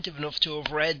retentive enough to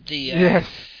have read the...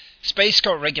 Space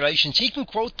Corps regulations. He can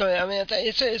quote them. I mean,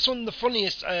 it's one of the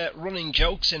funniest running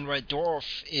jokes in Red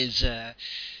Dwarf is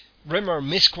Rimmer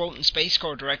misquoting Space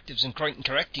Corps directives and Crichton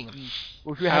correcting them.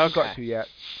 Which we haven't got to yet.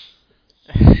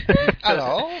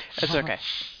 Hello? It's okay.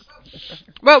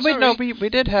 Well, we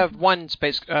did have one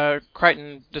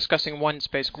Crichton discussing one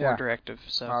Space Corps directive,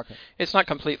 so it's not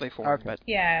completely formed. But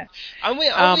yeah. Are we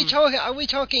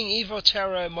talking Evo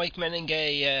Terra, Mike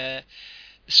Meningay,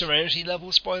 Serenity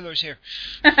level spoilers here?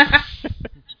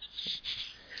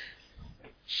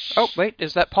 Oh, wait,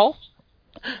 is that Paul?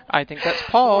 I think that's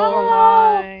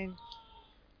Paul.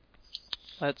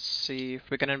 Let's see if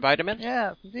we can invite him in.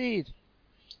 Yeah, indeed.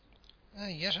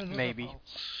 Yet another Maybe. Paul.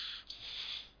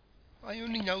 I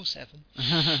only know 7.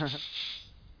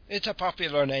 It's a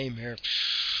popular name here.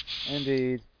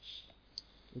 Indeed.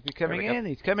 Is he coming in?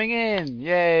 He's coming in.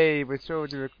 Yay, we're so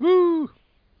woo!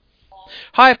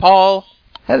 Hi, Paul.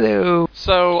 Hello.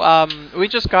 So, we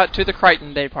just got to the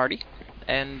Crichton Day party,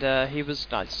 and he was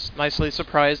nicely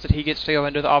surprised that he gets to go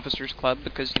into the Officers Club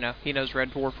because, he knows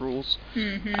Red Dwarf rules,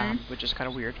 which is kind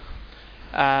of weird.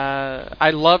 I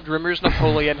loved Rimmer's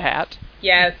Napoleon hat.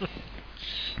 Yes.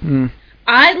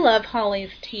 I love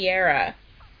Holly's tiara.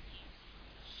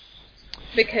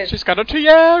 Because she's got a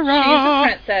tiara! She's a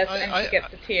princess and she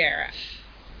gets a tiara.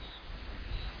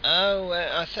 Oh,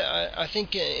 I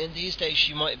think in these days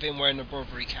she might have been wearing a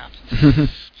Burberry cap.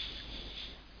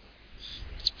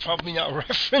 It's probably not a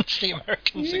reference the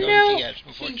Americans are going to get,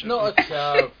 unfortunately. She's not a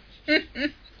child.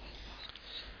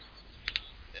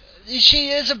 She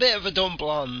is a bit of a dumb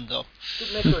blonde, though.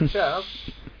 Could make her a child.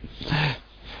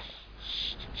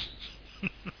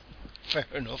 Fair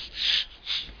enough.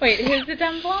 Wait, who's the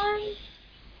dumb blonde?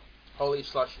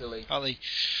 Holly/Hilly. Holly.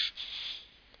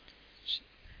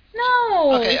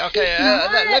 No. Okay. she's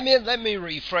not. Let me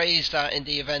rephrase that in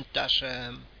the event that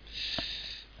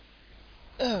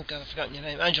oh god, I've forgotten your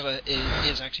name. Angela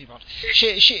is actually bought.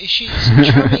 She's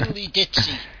charmingly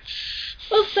ditzy.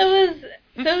 Well, so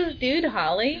is Dude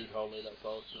Holly. Dude Holly, that's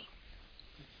also.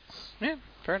 Yeah,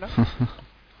 fair enough.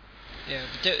 Yeah,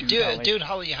 but Dude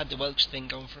Holly had the Welsh thing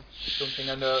going for him. Something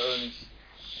I know only.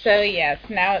 So yes,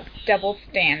 now it's double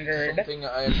standard. Something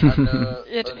I know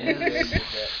It only is. Dave will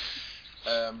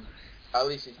get. At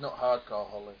least it's not hardcore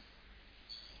Holly.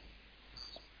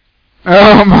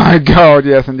 Oh my god,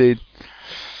 yes indeed.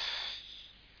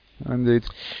 Indeed.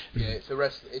 Yeah, it's a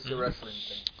wrestling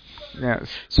thing. Yes.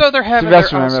 So they're It's a having their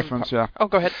wrestling awesome reference, yeah. Oh,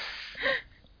 go ahead.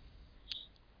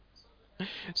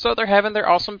 So they're having their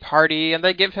awesome party, and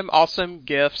they give him awesome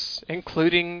gifts,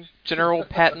 including General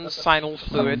Patton's sinal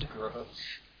fluid. Gross.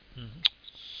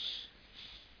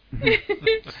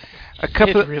 A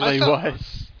couple It of, really I thought-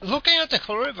 was. Looking at the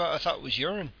colour of it, I thought it was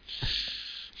urine.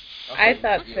 I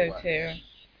thought so too.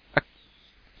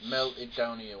 Melted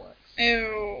down earwax.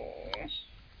 Ew.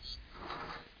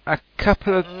 a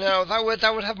couple of No, that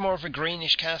would have more of a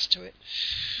greenish cast to it.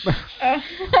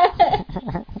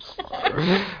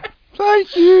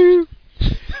 Thank you.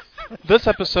 This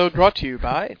episode brought to you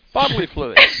by Bodily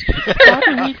Fluids.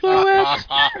 Bodily Fluids.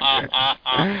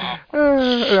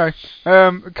 Anyway,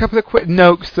 a couple of quick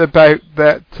notes about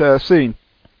that scene.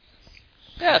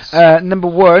 Yes. Number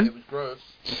It one, was gross.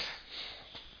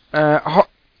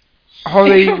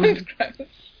 Holly It was was gross.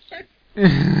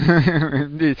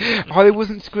 indeed. Holly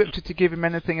wasn't scripted to give him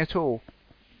anything at all.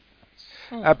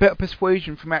 A bit of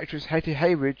persuasion from actress Hetty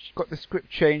Hayridge got the script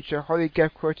changed so Holly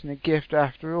gave Croydon a gift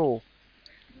after all.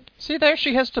 See there,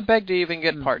 she has to beg to even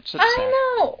get parts. It's sad.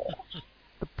 I know.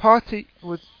 The party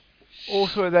was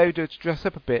also allowed her to dress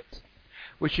up a bit,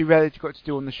 which she rarely got to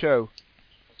do on the show.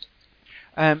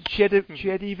 She had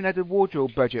even had a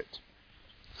wardrobe budget,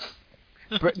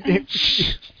 but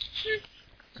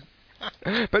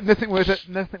but nothing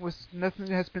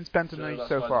has been spent on it that's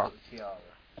so why far. they got the tiara.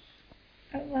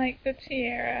 I like the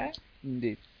tiara.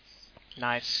 Indeed.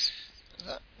 Nice.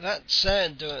 That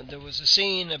said, there was a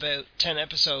scene about 10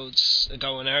 episodes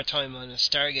ago in our time on a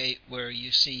Stargate where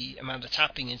you see Amanda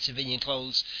Tapping in civilian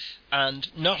clothes, and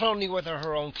not only were there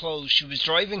her own clothes, she was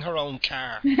driving her own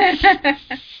car.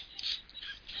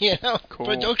 You know, Cool.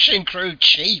 production crew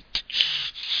cheap.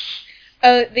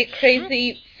 Oh, the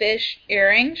crazy fish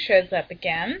earring shows up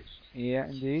again. Yeah,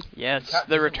 indeed. Yes,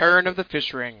 the return of the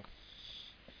fish ring.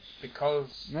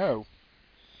 Because No.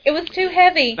 It was too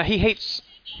heavy. Now, he hates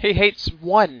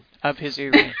one of his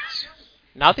earrings,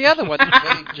 not the other one,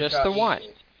 just the one.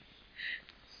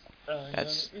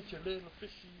 That's- It's your little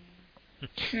fishy.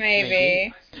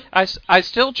 Maybe. I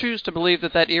still choose to believe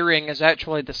that earring is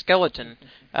actually the skeleton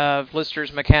of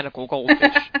Lister's mechanical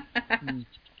goldfish.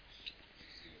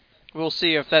 We'll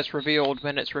see if that's revealed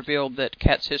when it's revealed that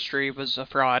Cat's history was a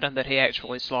fraud and that he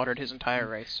actually slaughtered his entire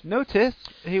race. Notice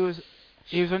he was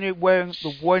only wearing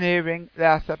the one earring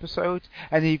last episode,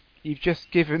 and you've just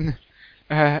given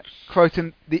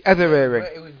Croydon the other earring.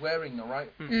 He was wearing the right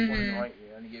one in the right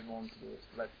ear, and he gave one to the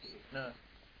left ear. No,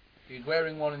 he was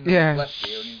wearing one in the Yeah. left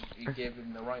ear, and he gave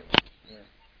him the right one. Yeah.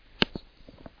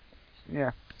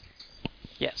 Yeah.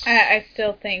 Yes. I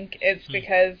still think it's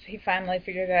because he finally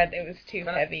figured out it was too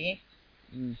heavy,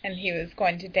 Mm. and he was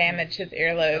going to damage his Can I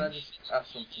earlobe. just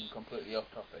ask something completely off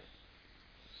topic?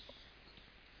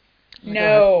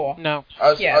 No. No.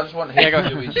 I Yes. just want Yeah, him go to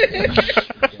do ahead. his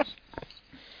impression.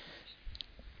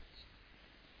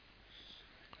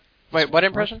 Wait, what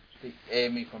impression? The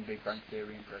Amy from Big Bang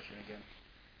Theory impression again.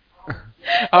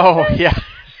 Oh, yeah.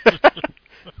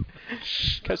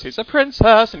 Because he's a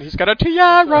princess and he's got a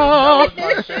tiara. That was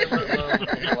my favourite moment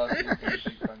of the last season of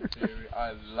Big Bang Theory.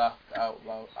 I laughed out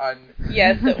loud. And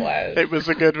Yes, it was. It was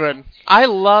a good one. I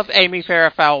love Amy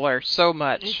Farrah Fowler so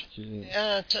much. Based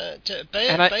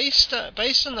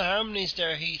on the harmonies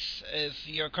there, Heath, if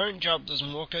your current job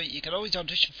doesn't work out, you can always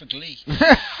audition for Glee.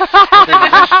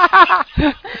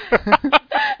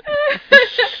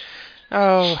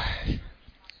 Oh,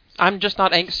 I'm just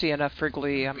not angsty enough for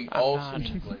Glee. it'd be I'm awesome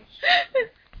not. in Glee.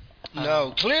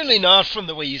 No, clearly not from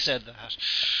the way you said that.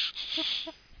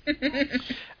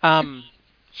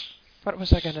 What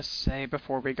was I gonna say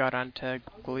before we got onto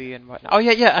Glee and whatnot? Oh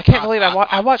yeah. I can't believe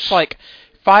I watched like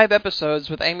 5 episodes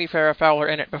with Amy Farrah Fowler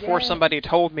in it before somebody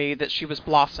told me that she was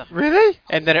Blossom. Really?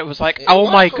 And then it was like, It oh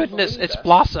was my so goodness, funny it's that.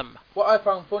 Blossom. What I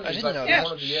found funny I is didn't like know in that.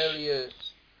 one of the earlier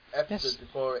episodes Yes.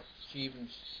 before she even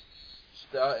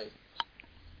started.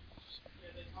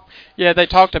 Yeah, they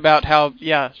talked about how,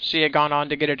 she had gone on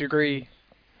to get a degree.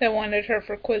 They wanted her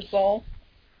for Quiz Bowl.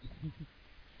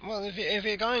 Well, if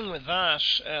you're going with that,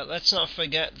 let's not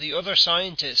forget the other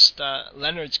scientist that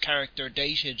Leonard's character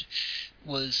dated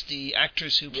was the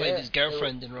actress who played his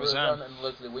girlfriend in Roseanne. And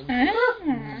Leslie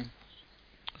Winter.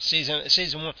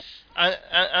 Season 1.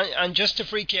 And just to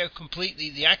freak you out completely,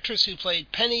 the actress who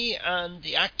played Penny and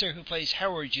the actor who plays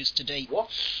Howard used to date. What?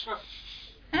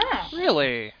 Oh.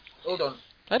 Really? Hold on.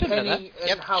 I didn't know that. Penny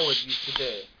and Howard used to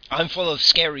date. I'm full of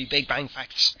scary Big Bang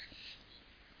facts.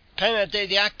 Penny,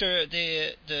 the actor,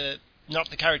 the not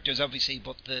the characters obviously,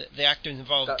 but the actors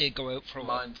involved did go out for a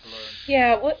while. Mind to learn.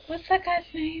 Yeah, what's that guy's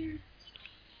name?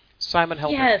 Simon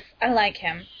Helmer. Yes, I like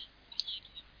him.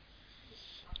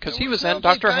 Because he was in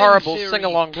Dr. Horrible's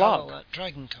sing-along blog. At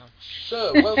DragonCon.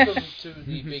 So, welcome to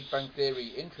the Big Bang Theory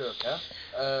intro cast.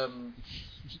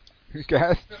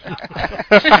 Guess.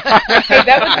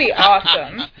 That would be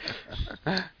awesome.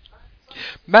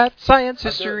 Math, science,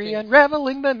 history,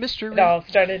 unraveling the mystery. It all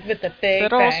started with the Big Bang.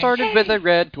 It all started with a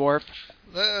red dwarf.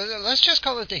 Let's just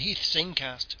call it the Heath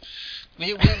Singcast.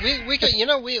 We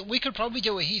could we could probably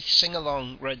do a Heath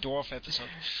sing-along Red Dwarf episode.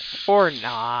 Or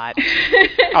not.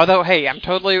 Although, hey, I'm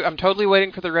totally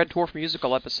waiting for the Red Dwarf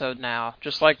musical episode now.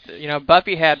 Just like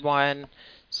Buffy had one,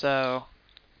 so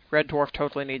Red Dwarf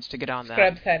totally needs to get on that.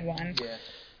 Scrubs had one. Yeah.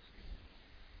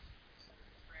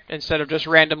 Instead of just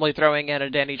randomly throwing in a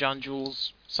Danny John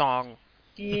Jules song,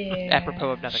 Yeah.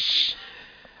 apropos of nothing.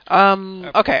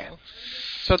 Okay.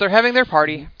 So they're having their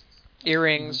party.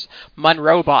 Earrings.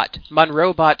 Monrobot.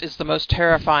 Monrobot is the most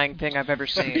terrifying thing I've ever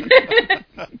seen.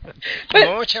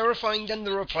 More terrifying than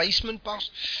the replacement bot?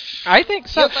 I think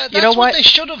so. Yeah, you know what? They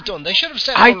should have done. They should have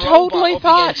set I Monrobot totally up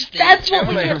thought against the That's what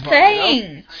we Terminator were bot,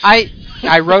 saying.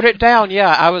 I wrote it down.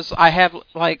 Yeah, I have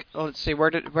like, let's see,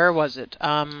 where was it?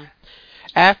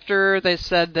 After they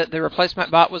said that the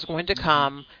replacement bot was going to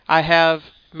come, I have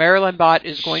Marilyn Bot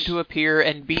is going to appear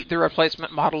and beat the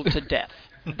replacement model to death.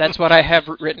 That's what I have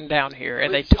written down here,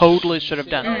 and they totally should have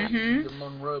done that. Mm-hmm. The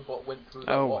Monrobot went through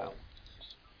the Oh, wall.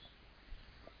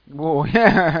 Whoa,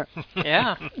 yeah.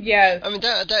 Yeah. Yes. I mean,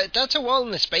 that's a wall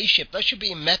in a spaceship. That should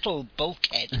be a metal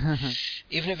bulkhead.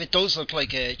 Even if it does look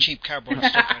like a cheap cardboard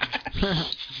sticker.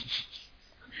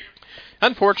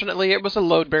 Unfortunately, it was a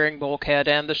load-bearing bulkhead,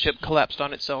 and the ship collapsed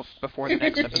on itself before the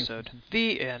next episode.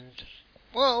 The end.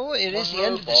 Well, it is the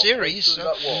end of the Monrobot series.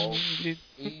 went through So. that wall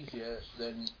easier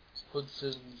than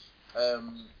Hudson's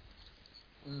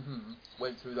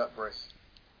went through that brick.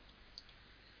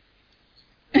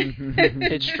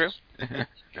 It's true.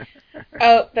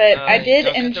 Oh, but I did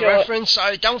don't get enjoy. the reference.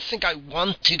 I don't think I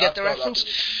want to get the reference.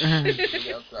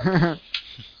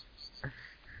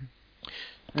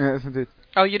 Yes, indeed.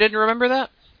 Oh, you didn't remember that?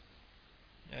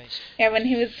 Nice. Yeah, when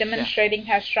he was demonstrating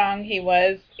how strong he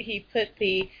was, he put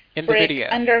the In the brick video.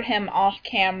 under him off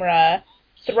camera,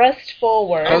 thrust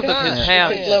forward Both of his with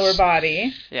hands. his lower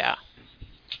body. Yeah.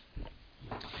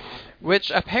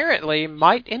 Which apparently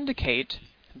might indicate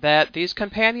that these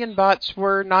companion bots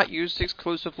were not used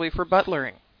exclusively for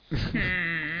butlering.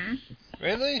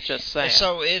 Really? Just saying.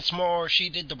 So it's more she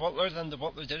did the butler than the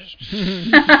butler did it?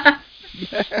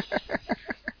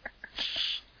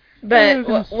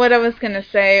 But what I was going to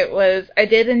say was I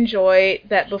did enjoy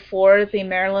that before the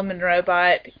Marilyn Monroe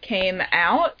bot came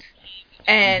out,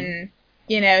 and,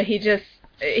 he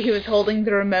was holding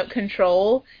the remote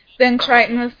control, then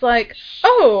Crichton was like,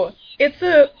 oh, it's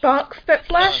a box that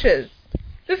flashes.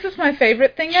 This is my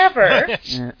favorite thing ever.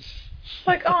 Yeah.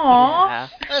 Like, aww. Yeah.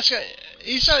 That's good.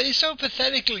 He's so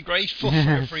pathetically grateful for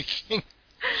everything.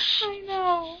 I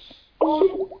know.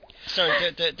 Sorry,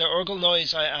 the Urgle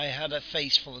noise, I had a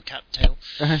face full of cattail.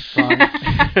 Fine.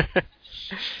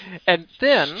 And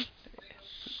then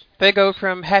they go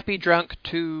from happy drunk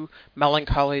to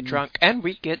melancholy drunk, and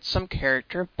we get some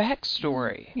character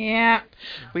backstory. Yeah.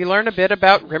 We learn a bit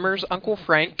about Rimmer's Uncle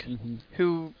Frank,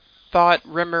 who thought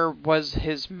Rimmer was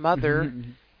his mother.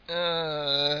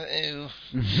 Ew.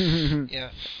 Yeah.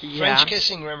 Yeah. French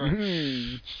kissing Rimmer.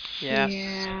 Yes.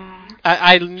 Yeah.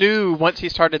 I knew once he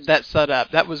started that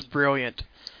setup, that was brilliant.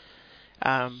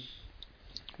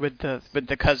 With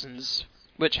the cousins,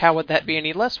 which how would that be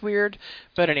any less weird?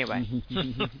 But anyway,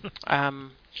 Yeah.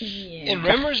 In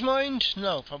Rimmer's mind,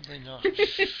 no, probably not.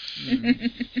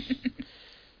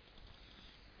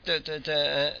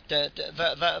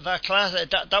 That class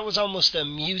that was almost a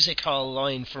music hall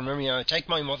line from Rimmer. Take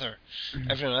my mother.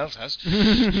 Everyone else has.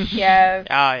 Yes.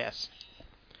 ah yes,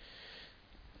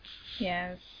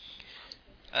 Yes.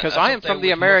 because As I up am there from the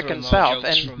with American mother-in-law South,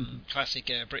 jokes and from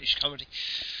classic British comedy.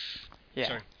 yeah.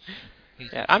 Sorry.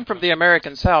 Yeah, I'm from the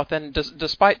American South, and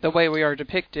despite the way we are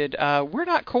depicted, we're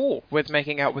not cool with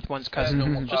making out with one's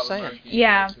cousin. Just saying.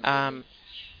 Yeah.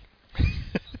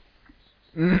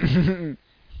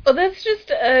 Well, that's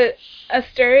just a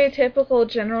stereotypical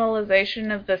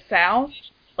generalization of the South.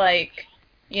 Like,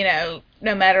 no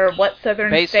matter what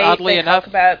southern Based, state oddly they enough, talk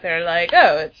about, they're like,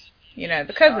 oh, it's,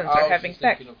 the cousins are having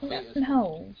sex.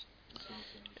 No.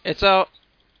 It's a...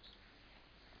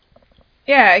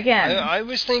 Yeah, again. I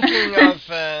was thinking of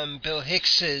Bill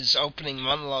Hicks's opening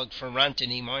monologue for Rant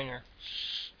in E minor.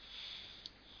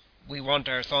 We want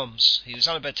our thumbs. He was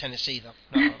on about Tennessee, though.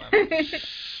 Not Alabama.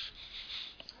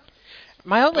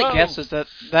 My only guess is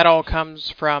that all comes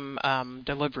from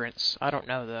Deliverance. I don't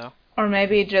know, though. Or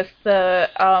maybe just the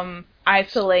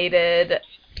isolated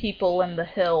people in the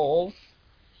hills.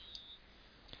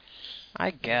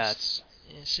 I guess.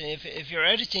 So if you're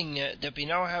editing, there'd be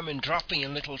no harm in dropping a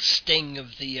little sting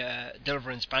of the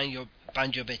Deliverance banjo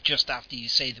bit just after you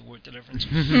say the word Deliverance.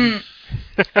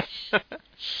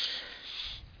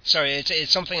 Sorry,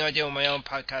 it's something I do on my own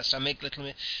podcast. I make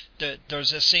little...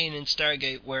 There's a scene in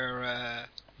Stargate where,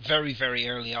 very, very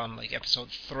early on, like episode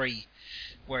 3,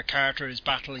 where Carter is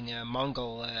battling a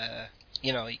Mongol,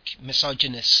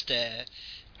 misogynist,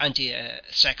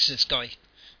 anti-sexist guy.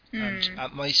 And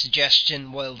at my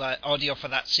suggestion, while the audio for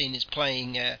that scene is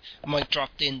playing, Mike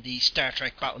dropped in the Star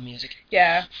Trek battle music.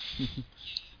 Yeah.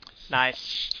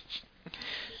 Nice.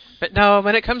 But no,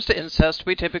 when it comes to incest,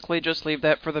 we typically just leave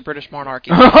that for the British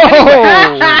monarchy. Oh!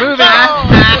 Moving on.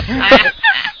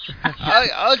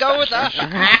 I'll go with that.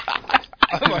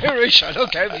 I'm Irish, I don't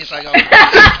care if you say go.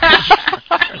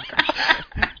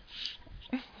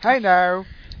 Hi now.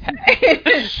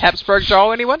 Habsburg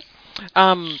jaw, anyone?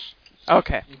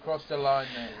 Okay. You crossed the line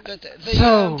there.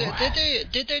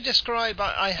 Did they describe?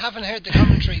 I haven't heard the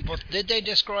commentary, but did they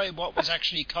describe what was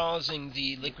actually causing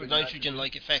the liquid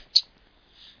nitrogen-like effect?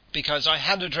 Because I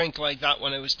had a drink like that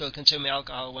when I was still consuming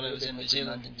alcohol when I was in New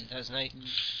Zealand in 2008.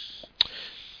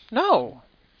 No.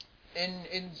 In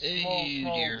small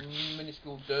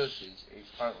minuscule doses, it's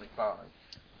apparently fine.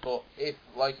 But if,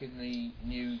 like in the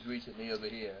news recently over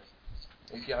here,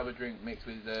 if you have a drink mixed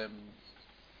with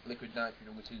liquid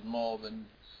nitrogen, which is more than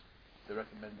the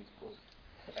recommended quote,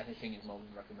 anything is more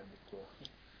than recommended quote,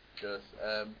 just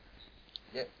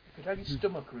you could have your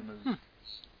stomach removed.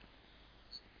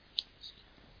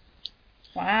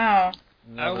 Wow.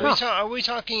 Are we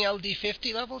talking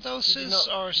LD50 level doses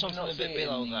or something a bit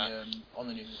below that? On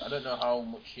the news, I don't know how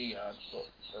much she had, but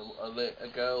a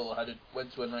girl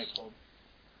went to a nightclub,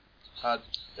 had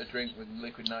a drink with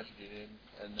liquid nitrogen in,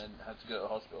 and then had to go to the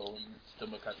hospital and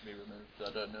stomach had to be removed. So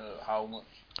I don't know how much.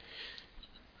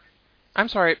 I'm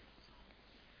sorry.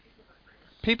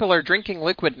 People are drinking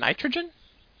liquid nitrogen?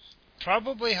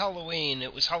 Probably Halloween.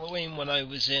 It was Halloween when I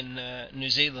was in New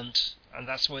Zealand, and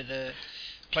that's why the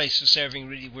place was serving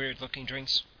really weird-looking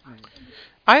drinks.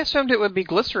 I assumed it would be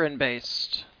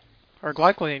glycerin-based, or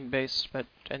glycoline-based, but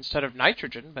instead of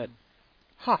nitrogen, but...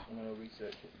 Huh. I'm going to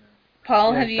research it now.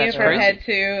 Paul, have you ever crazy. had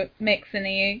to mix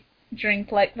any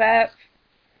drink like that?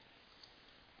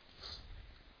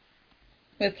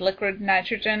 With liquid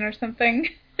nitrogen or something?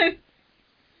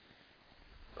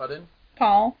 Pardon?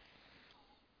 Paul?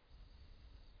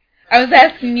 I was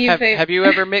asking you have you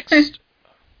ever mixed...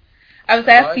 I was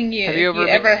asking you have if you ever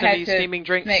ever mixed had any to steaming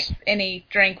drinks? mix any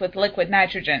drink with liquid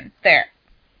nitrogen. There.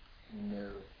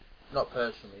 No. Not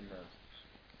personally,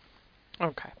 no.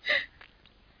 Okay.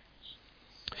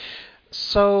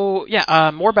 So,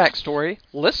 yeah, more backstory.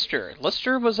 Lister.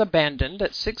 Lister was abandoned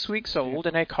at 6 weeks old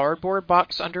in a cardboard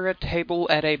box under a table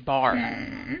at a bar.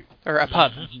 Or a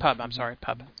pub. Pub.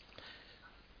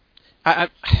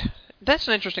 That's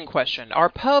an interesting question. Are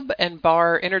pub and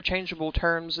bar interchangeable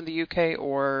terms in the UK,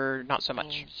 or not so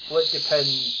much? Well, it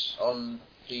depends on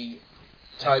the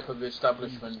type of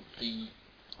establishment the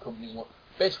company wants.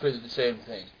 Basically, they're the same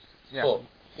thing. Yeah. But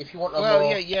if you want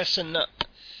yes and no.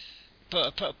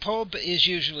 But a pub is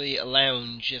usually a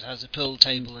lounge. It has a pool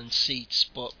table and seats.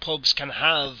 But pubs can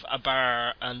have a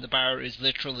bar, and the bar is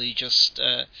literally just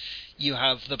you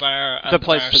have the bar and the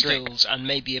bar stools and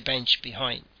maybe a bench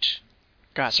behind.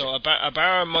 Gotcha. So a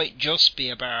bar might just be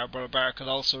a bar, but a bar could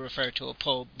also refer to a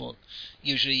pub, but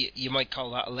usually you might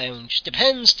call that a lounge.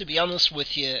 Depends, to be honest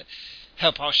with you,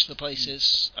 how posh the place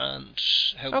is and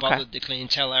how bothered the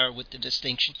clientele are with the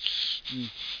distinction.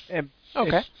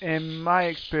 Okay. In my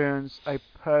experience, a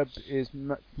pub is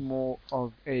much more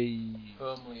of a...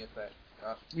 Homely effect.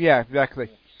 Yeah, exactly.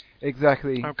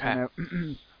 Okay.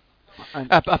 You know,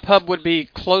 a pub would be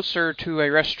closer to a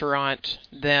restaurant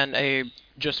than a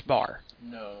just bar.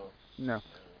 No. No?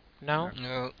 No.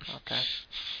 Okay.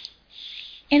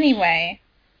 Anyway.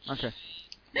 Okay.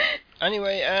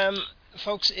 Anyway,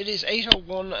 folks, it is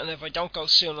 8:01, and if I don't go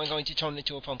soon, I'm going to turn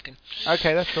into a pumpkin.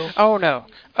 Okay, that's cool. Oh, no.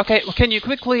 Okay, well, can you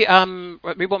quickly,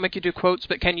 we won't make you do quotes,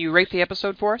 but can you rate the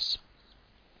episode for us?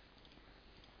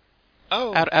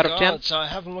 Oh, out of 10? So I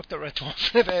haven't looked at Red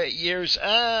Dwarf in about years.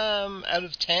 Out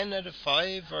of 10, out of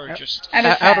 5, or just... Out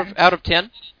of 10. Out of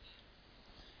 10?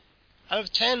 Out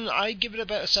of 10, I give it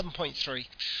about a 7.3.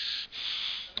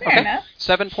 Fair enough.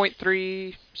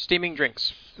 7.3 steaming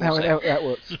drinks. That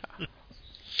works.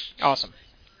 Awesome.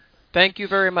 Thank you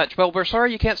very much. Well, we're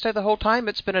sorry you can't stay the whole time.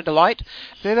 It's been a delight.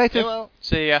 See you later. Well.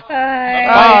 See ya. Bye.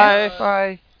 Bye.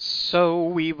 Bye. So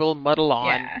we will muddle on.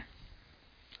 Yeah.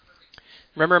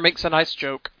 Remember, makes a nice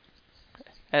joke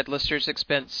at Lister's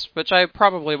expense, which I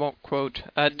probably won't quote.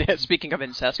 Speaking of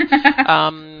incest,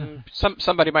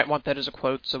 somebody might want that as a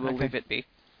quote, so we'll leave it be.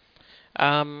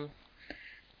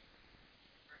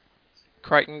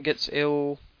 Crichton gets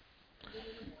ill,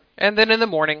 and then in the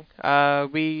morning,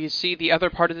 we see the other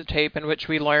part of the tape in which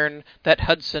we learn that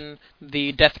Hudson,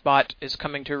 the Deathbot, is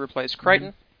coming to replace Crichton.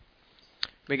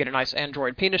 Mm-hmm. We get a nice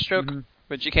android penis joke,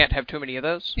 but you can't have too many of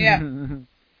those. Yeah.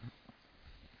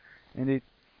 Indeed.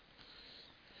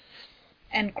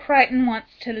 And Crichton wants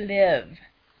to live.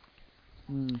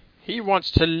 He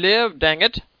wants to live, dang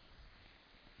it.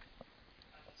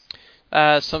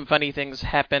 Some funny things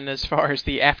happen as far as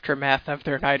the aftermath of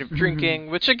their night of drinking,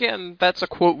 which again, that's a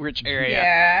quote-rich area.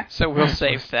 Yeah. So we'll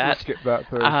save that. Let's skip that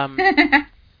through.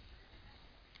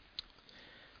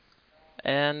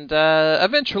 And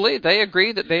eventually they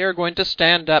agree that they are going to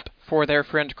stand up for their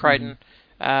friend Crichton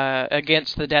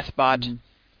against the Deathbot.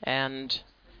 And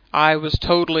I was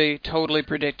totally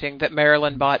predicting that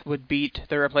Marilyn Bot would beat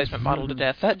the replacement model to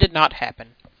death. That did not happen.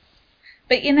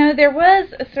 But, there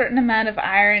was a certain amount of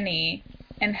irony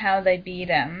in how they beat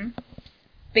him.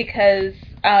 Because,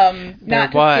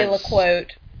 not to steal a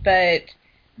quote, but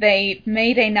they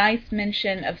made a nice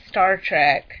mention of Star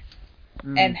Trek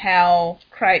and how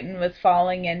Crichton was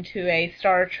falling into a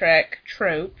Star Trek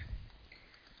trope.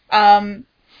 But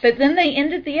then they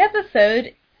ended the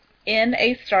episode in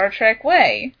a Star Trek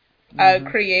way,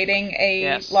 creating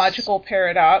a logical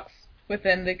paradox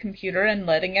within the computer and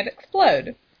letting it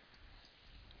explode.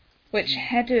 Which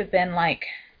had to have been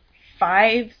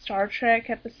 5 Star Trek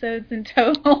episodes in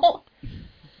total.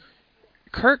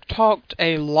 Kirk talked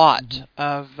a lot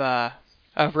of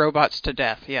robots to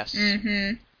death, yes.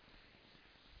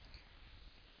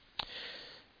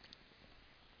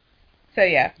 So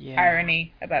yeah,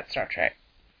 irony about Star Trek.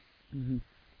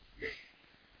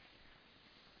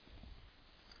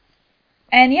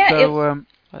 And yeah, so,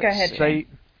 go ahead.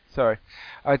 Sorry,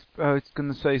 I was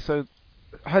going to say. So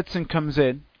Hudson comes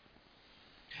in,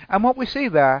 and what we see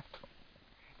there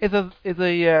is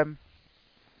a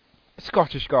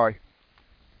Scottish guy.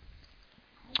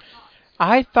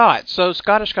 I thought so.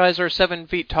 Scottish guys are 7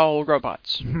 feet tall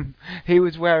robots. He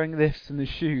was wearing this and the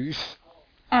shoes.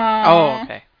 Oh,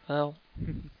 okay. Well,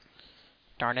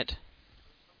 darn it.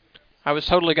 I was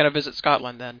totally going to visit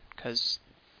Scotland then, because...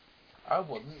 I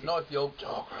wouldn't. Not if you all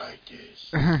talk like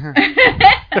this.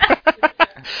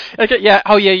 Okay, yeah.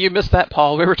 Oh, yeah, you missed that,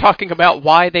 Paul. We were talking about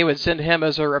why they would send him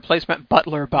as a replacement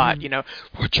butler bot,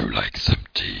 Would you like some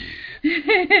tea?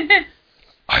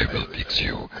 I will fix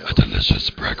you a delicious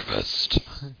breakfast.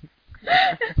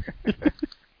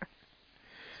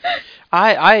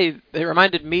 It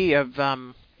reminded me of,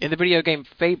 in the video game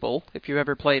Fable, if you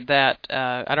ever played that,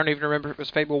 I don't even remember if it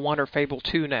was Fable 1 or Fable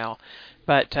 2 now,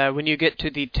 but when you get to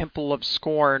the Temple of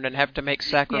Scorn and have to make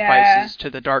sacrifices to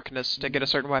the darkness to get a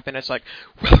certain weapon, it's like,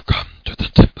 welcome to the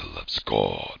Temple of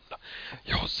Scorn.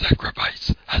 Your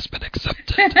sacrifice has been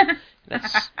accepted.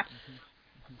 That's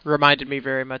reminded me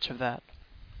very much of that.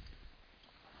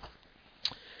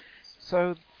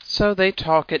 So they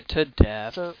talk it to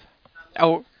death.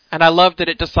 Oh, and I love that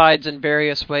it decides in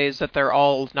various ways that they're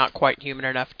all not quite human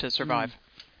enough to survive.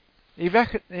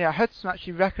 Hudson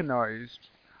actually recognised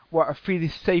what a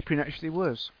Felis sapien actually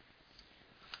was.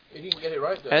 He didn't get it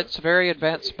right, though. It's a very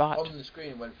advanced bot. On the screen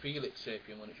it went Felix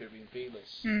sapien when it should have been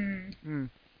Felis.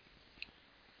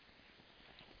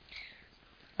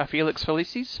 A Felix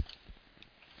Felicis?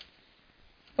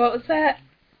 What was that?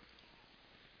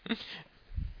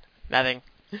 Nothing.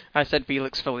 I said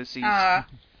Felix Felicis.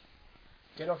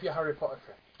 Get off your Harry Potter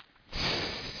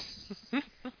train.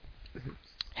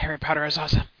 Harry Potter is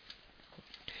awesome.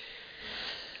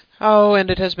 Oh, and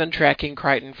it has been tracking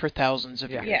Crichton for thousands of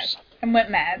years. Yes, and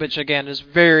went mad. Which, again, is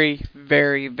very,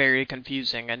 very, very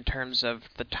confusing in terms of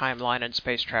the timeline and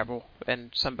space travel.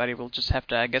 And somebody will just have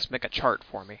to, I guess, make a chart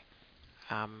for me.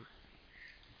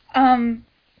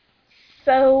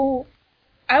 So,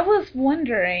 I was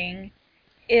wondering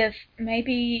if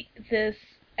maybe this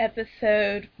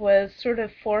episode was sort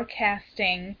of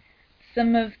forecasting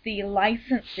some of the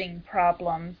licensing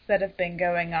problems that have been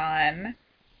going on.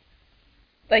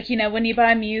 Like, when you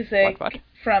buy music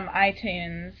from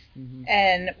iTunes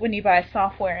and when you buy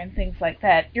software and things like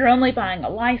that, you're only buying a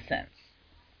license.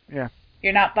 Yeah.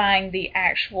 You're not buying the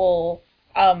actual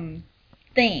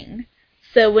thing.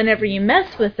 So whenever you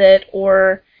mess with it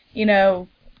or,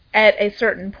 at a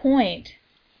certain point,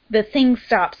 the thing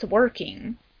stops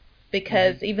working.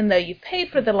 Because even though you've paid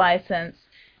for the license,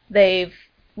 they've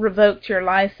revoked your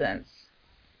license.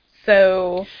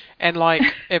 So... And,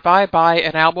 if I buy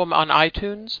an album on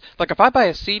iTunes, if I buy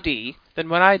a CD, then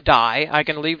when I die, I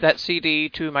can leave that CD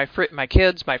to my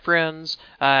kids, my friends,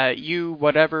 you,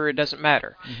 whatever, it doesn't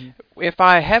matter. If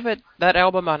I have that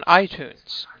album on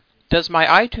iTunes, does my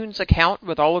iTunes account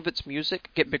with all of its music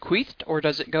get bequeathed, or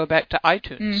does it go back to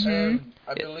iTunes?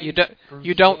 I believe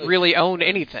you don't really own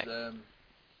anything.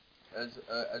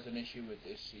 As an issue with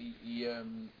this,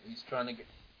 he's trying to get...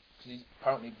 He's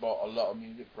apparently bought a lot of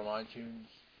music from iTunes,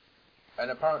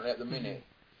 and apparently at the minute,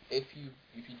 if you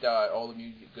die, all the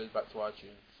music goes back to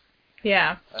iTunes.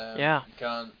 Yeah. You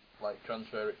can't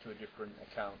transfer it to a different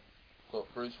account.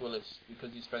 But Bruce Willis,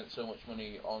 because he spent so much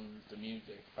money on the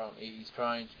music, apparently he's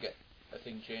trying to get a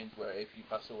thing changed where if you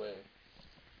pass away,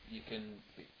 you can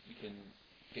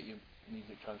get your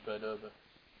music transferred over.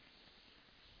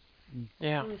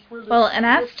 Yeah. Well, and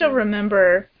I still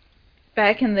remember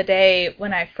back in the day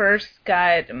when my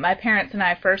parents and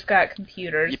I first got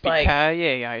computers,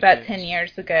 about 10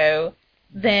 years ago,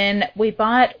 then we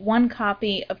bought one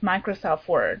copy of Microsoft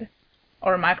Word,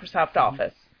 or Microsoft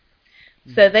Office.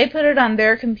 So they put it on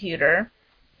their computer,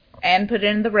 and put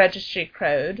in the registry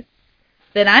code.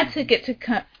 Then I took it to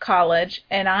college,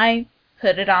 and I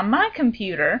put it on my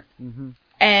computer,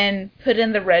 and put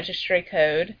in the registry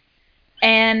code,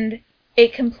 and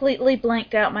it completely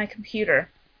blanked out my computer.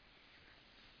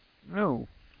 No.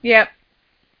 Yep.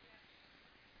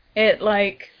 It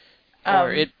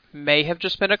or it may have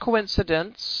just been a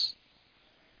coincidence,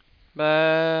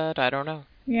 but I don't know.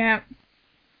 Yeah.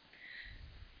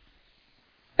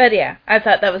 But yeah, I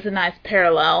thought that was a nice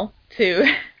parallel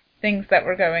to things that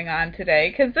were going on today,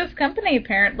 because this company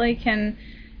apparently can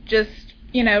just,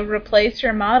 replace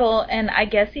your model, and I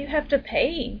guess you have to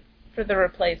pay for the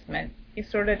replacement. You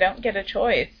sort of don't get a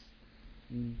choice.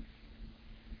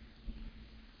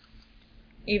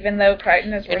 Even though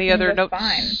Crichton is working just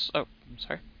fine. Oh, I'm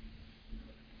sorry.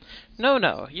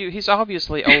 No. He's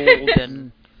obviously old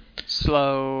and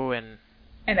slow and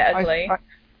ugly.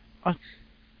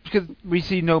 Because we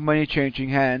see no money changing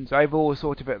hands, I've always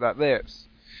thought of it like this.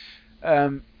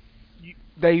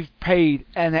 They've paid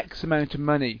an X amount of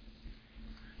money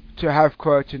to have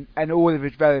Crichton and all of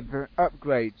his relevant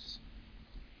upgrades.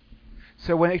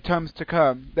 So when it comes to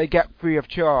come, they get free of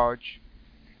charge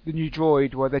the new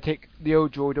droid while they take the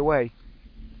old droid away.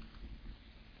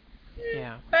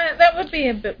 Yeah. But that would be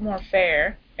a bit more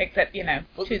fair, except, to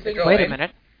the droid. Wait a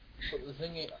minute. But the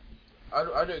thing is, I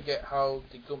don't get how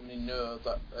the company know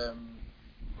that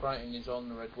Crichton is on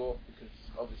the Red Dwarf, because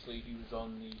obviously he was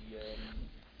on the...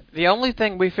 The only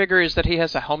thing we figure is that he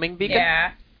has a homing beacon.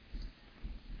 Yeah.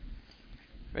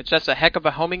 It's just a heck of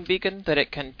a homing beacon that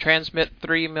it can transmit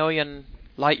 3 million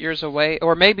light years away.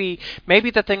 Or maybe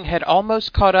the thing had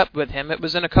almost caught up with him. It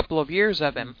was in a couple of years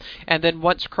of him. And then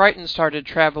once Crichton started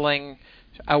traveling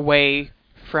away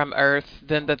from Earth,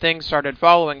 then the thing started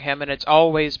following him, and it's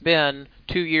always been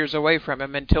 2 years away from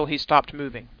him until he stopped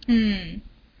moving.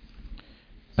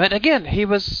 But again, he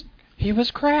was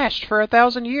crashed for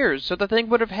 1,000 years, so the thing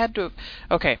would have had to have...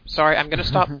 Okay, sorry, I'm going to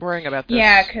stop worrying about this.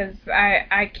 Yeah, because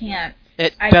I can't...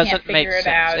 It I doesn't can't make figure it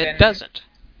sense. out. It doesn't.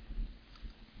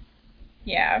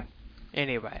 Yeah.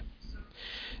 Anyway.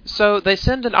 So they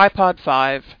send an iPod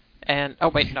 5 and... Oh,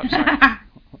 wait, no, sorry.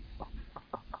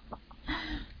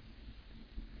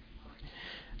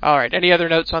 Alright, any other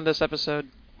notes on this episode?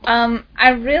 I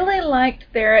really liked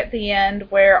there at the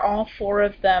end where all 4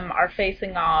 of them are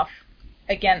facing off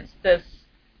against this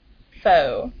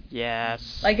foe.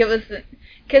 Yes. It was...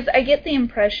 Because I get the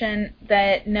impression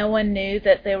that no one knew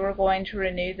that they were going to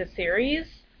renew the series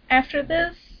after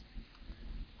this.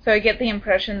 So I get the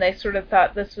impression they sort of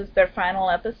thought this was their final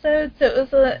episode. So it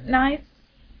was a nice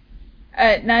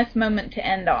moment to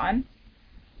end on.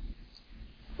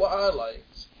 What I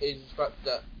liked is the fact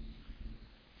that,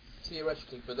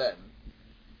 theoretically for them,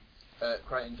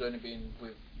 Crichton's only been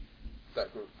with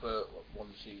that group for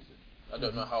 1 season. I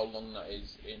don't know how long that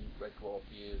is in Red Dwarf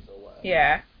years or whatever.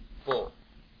 Yeah. But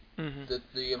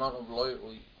the amount of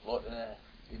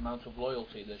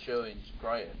loyalty they're showing to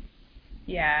Crichton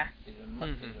Yeah. is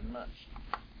unmatched.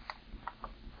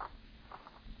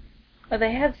 But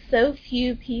they have so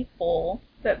few people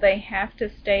that they have to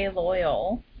stay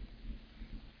loyal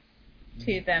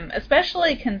to them,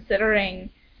 especially considering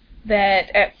that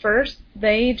at first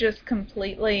they just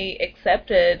completely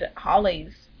accepted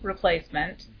Holly's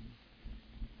replacement.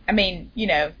 I mean,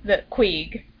 the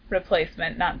Queeg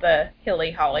replacement, not the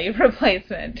Hilly Holly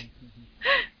replacement.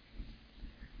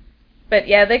 But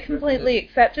yeah, they completely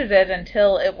accepted it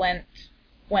until it went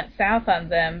south on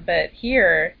them. But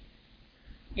here,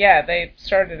 yeah, they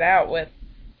started out with,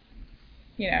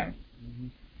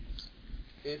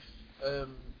 If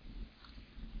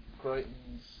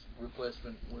Crichton's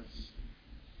replacement was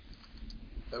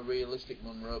a realistic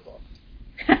non-robot.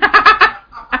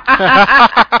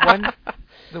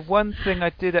 The one thing I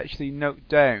did actually note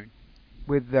down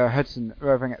with Hudson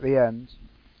arriving at the end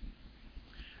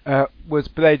was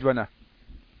Blade Runner.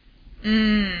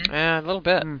 Yeah, a little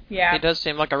bit. Yeah. He does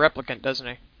seem like a replicant, doesn't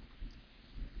he?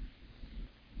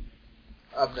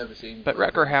 I've never seen. But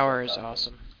Rutger Hauer is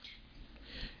awesome.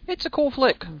 It's a cool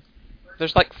flick.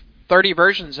 There's like 30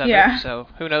 versions of it, so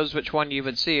who knows which one you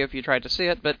would see if you tried to see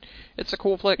it, but it's a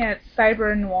cool flick. Yeah, it's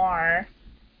cyber noir.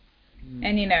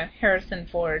 And, Harrison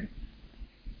Ford.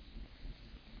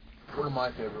 One of my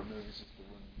favourite movies is The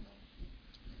Running Man.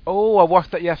 Oh, I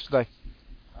watched that yesterday.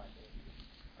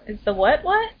 Is the what?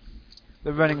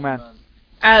 The Running Man.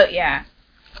 Oh, yeah.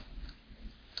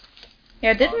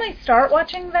 Yeah, didn't we start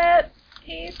watching that,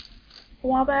 Heath, a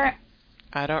while back?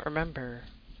 I don't remember.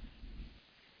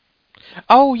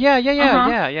 Oh, yeah,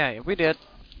 we did.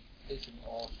 It's an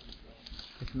awesome film.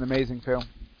 It's an amazing film.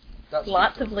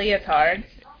 Lots of leotards.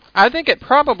 I think it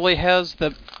probably has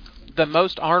the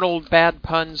most Arnold bad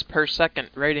puns per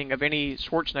second rating of any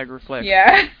Schwarzenegger flick.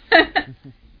 Yeah.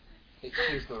 It's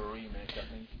just a remake, I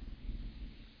think.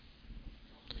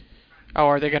 Oh,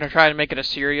 are they going to try to make it a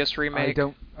serious remake?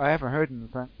 I haven't heard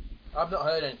of that. I've not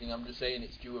heard anything, I'm just saying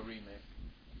it's due a remake.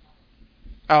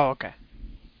 Oh, okay.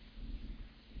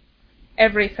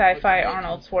 Every sci-fi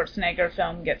Arnold Schwarzenegger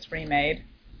film gets remade.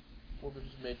 Well, they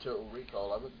just made Total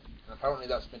Recall, haven't they? And apparently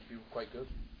that's meant to be quite good.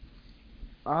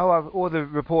 All the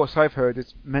reports I've heard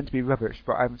is meant to be rubbish,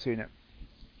 but I haven't seen it.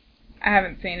 I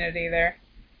haven't seen it either.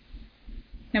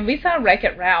 And we saw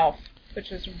Wreck-It Ralph, which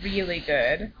was really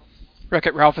good.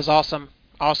 Wreck-It Ralph is awesome.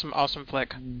 Awesome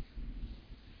flick. I'm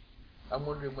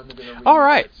wondering when they're going to remake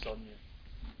Alright. Sonya.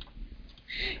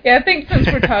 Yeah, I think since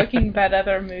we're talking about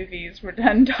other movies, we're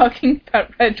done talking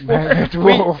about Red Dwarf. Red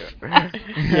Dwarf.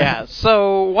 Yeah,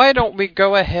 so why don't we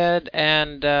go ahead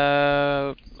and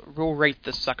we'll rate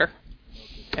this sucker.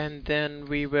 And then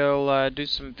we will do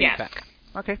some feedback. Yes.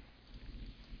 Okay.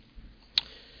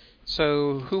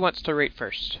 So, who wants to rate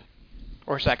first?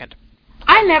 Or second?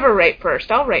 I never rate first.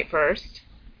 I'll rate first.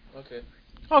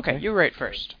 Okay, you rate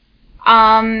first.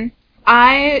 I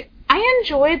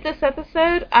enjoyed this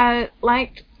episode. I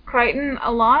liked Crichton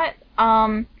a lot.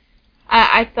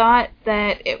 I thought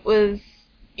that it was,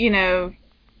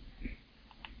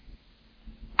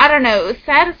 I don't know, it was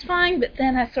satisfying, but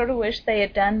then I sort of wish they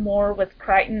had done more with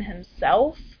Crichton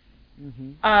himself.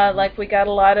 Like, we got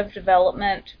a lot of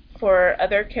development for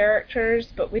other characters,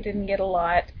 but we didn't get a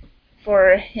lot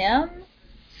for him.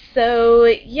 So,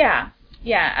 yeah,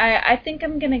 I think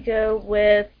I'm going to go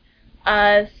with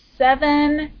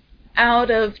 7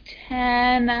 out of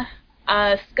 10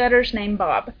 Scudder's Name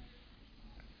Bob.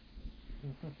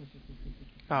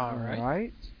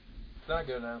 Alright. Can I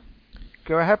go now?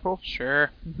 Go ahead, Paul.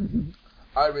 Sure.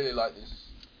 I really like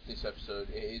this episode.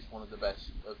 It is one of the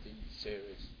best of the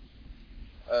series.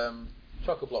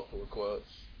 Chock-a-block full of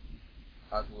quotes,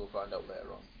 as we'll find out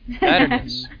later on. That it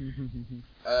is.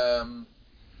 And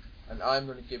I'm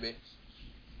going to give it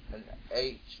an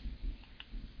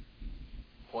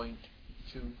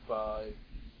 8.25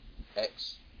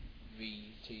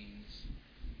 XVTs.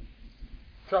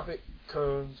 Traffic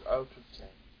cones out of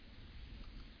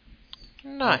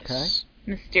 10. Nice. Okay.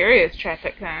 Mysterious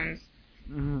traffic cones.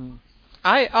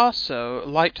 I also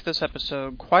liked this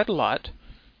episode quite a lot.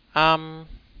 I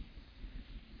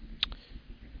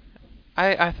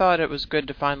thought it was good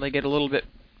to finally get a little bit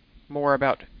more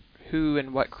about who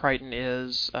and what Crichton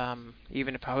is,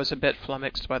 even if I was a bit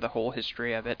flummoxed by the whole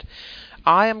history of it.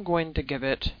 I am going to give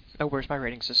it... Oh, where's my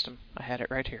rating system? I had it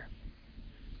right here.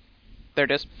 There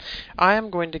it is. I am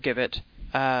going to give it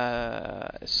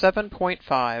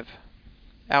 7.5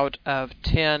 out of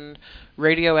 10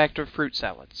 radioactive fruit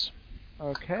salads.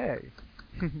 Okay.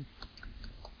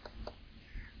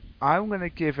 I'm going to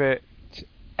give it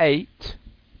 8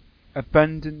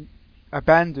 abandoned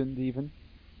even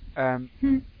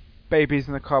babies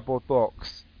in a cardboard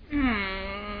box.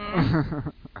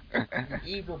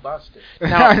 Evil bastard.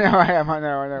 Now, I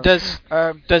know.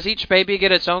 Does each baby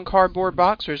get its own cardboard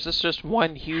box, or is this just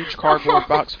one huge cardboard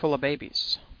box full of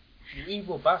babies? You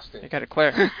evil bastard. I gotta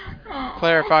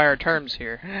clarify our terms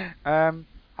here.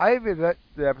 I really liked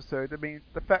the episode. I mean,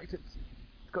 the fact it's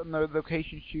got no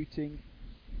location shooting,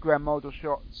 grand model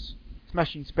shots,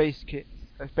 smashing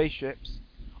spaceships,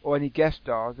 or any guest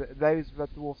stars, it allows Red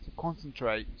Dwarf to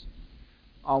concentrate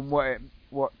on what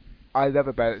I love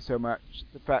about it so much.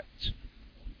 The fact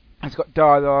it's got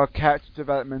dialogue, character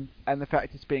development, and the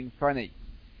fact it's being funny.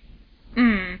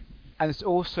 Mm. And it's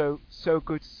also so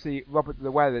good to see Robert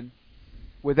Llewellyn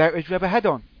without his rubber head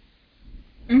on.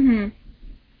 Mm-hmm.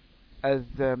 As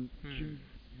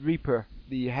Reaper,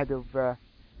 the head of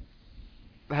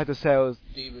sales.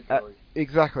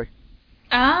 Exactly.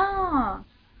 Ah.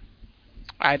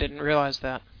 I didn't realize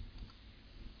that.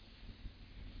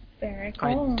 Very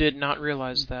cool. I did not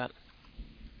realize that.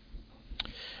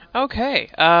 Okay,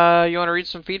 you want to read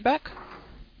some feedback?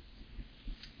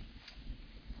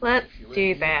 Let's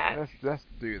do that. Let's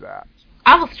do that.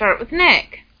 I will start with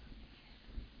Nick.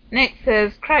 Nick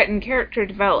says, Crichton character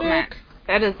development. Nick.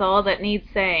 That is all that needs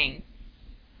saying.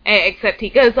 Except he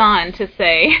goes on to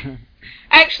say,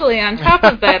 actually, on top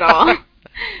of that all,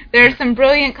 there are some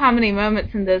brilliant comedy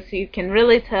moments in this. You can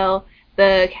really tell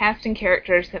the cast and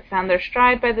characters have found their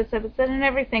stride by this episode, and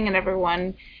everything and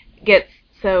everyone gets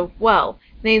so well.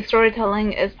 The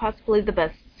storytelling is possibly the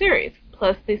best series.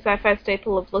 Plus the sci-fi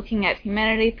staple of looking at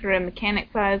humanity through a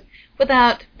mechanic's eyes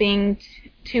without being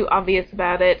too obvious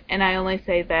about it, and I only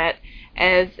say that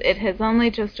as it has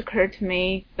only just occurred to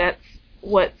me that's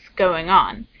what's going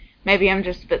on. Maybe I'm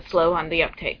just a bit slow on the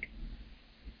uptake.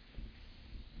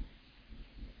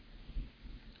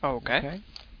 Okay.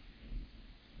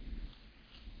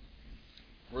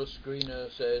 Russ Greener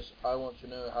says, I want to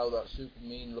know how that super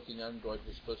mean looking android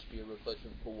was supposed to be a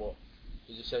replacement for what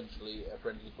is essentially a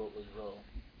friendly butler's role.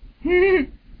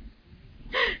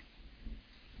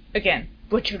 Again,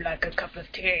 would you like a cup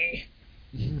of tea?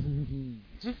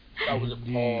 That was a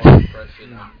poor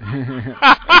impression.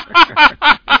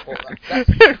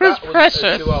 It was precious.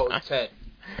 A 2 out of 10.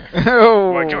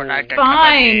 Oh. Would you like a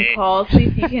Fine, Paul, see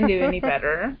if you can do any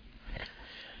better.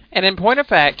 And in point of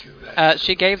fact,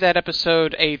 she gave that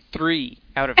episode a 3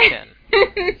 out of 10.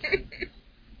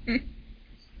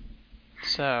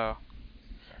 So,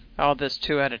 all this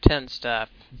 2 out of 10 stuff.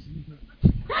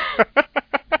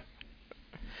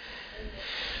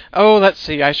 Oh, let's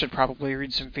see. I should probably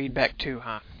read some feedback too,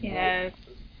 huh? Yes.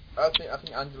 I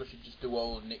think Angela should just do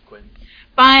all of Nick Quinn.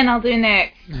 Fine, I'll do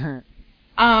next.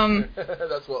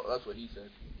 That's what he said.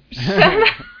 Shut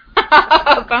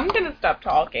up! I'm gonna stop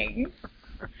talking.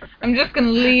 I'm just gonna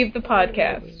leave the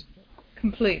podcast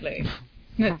completely.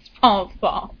 It's Paul's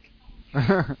fault.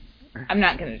 I'm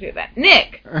not gonna do that.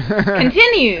 Nick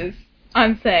continues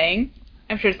on saying,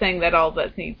 after saying that all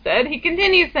that's needs said, he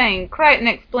continues saying, Crichton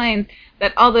explains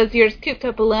that all those years cooped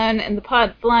up alone in the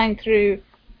pod flying through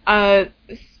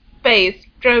space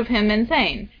drove him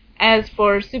insane. As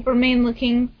for super mean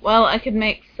looking, well, I could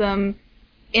make some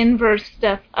inverse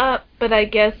stuff up, but I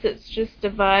guess it's just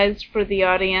devised for the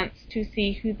audience to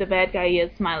see who the bad guy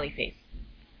is, smiley face.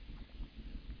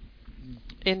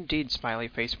 Indeed, smiley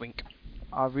face wink.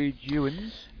 I'll read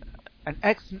Ewan's. An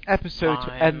excellent episode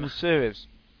to end the series.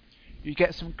 You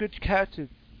get some good character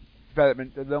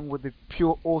development along with the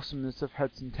pure awesomeness of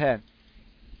Hudson 10.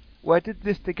 Where did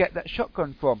Lister get that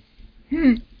shotgun from?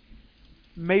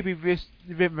 Maybe Rimmer's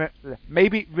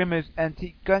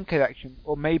antique gun collection,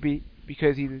 or maybe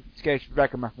because he's a Scouse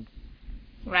ragamuffin.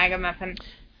 Ragamuffin.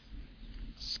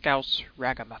 Scouse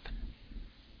ragamuffin.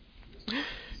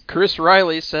 Chris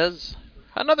Riley says,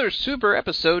 another super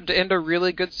episode to end a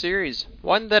really good series.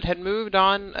 One that had moved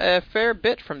on a fair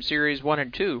bit from series 1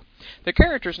 and 2. The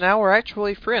characters now are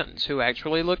actually friends who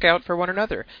actually look out for one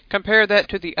another. Compare that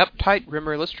to the uptight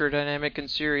Rimmer-Lister dynamic in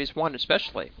series 1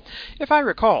 especially. If I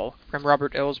recall, from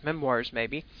Robert L's memoirs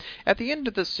maybe, at the end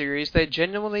of this series they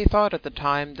genuinely thought at the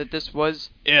time that this was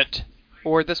it.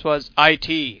 Or this was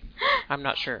IT. I'm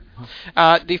not sure.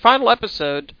 The final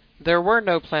episode, there were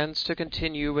no plans to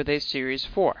continue with a series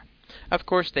 4. Of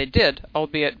course they did,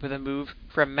 albeit with a move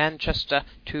from Manchester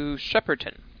to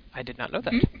Shepperton. I did not know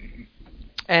that.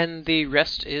 And the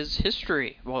rest is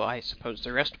history. Well, I suppose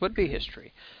the rest would be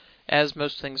history, as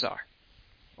most things are.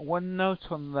 One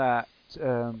note on that,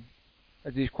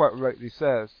 as he quite rightly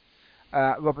says,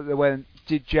 Robert Llewellyn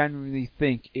did genuinely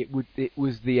think it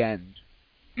was the end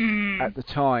at the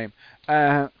time.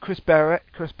 Chris Barry,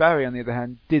 on the other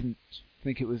hand, didn't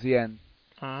think it was the end.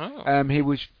 Oh. He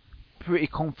was pretty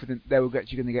confident they were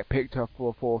actually going to get picked up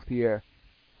for a 4th year.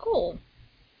 Cool.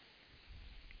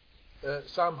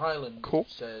 Sam Hyland Cool.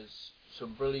 says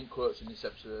some brilliant quotes in this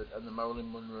episode, and the Marilyn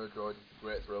Monroe droid is a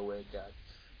great throwaway gag.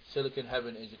 Silicon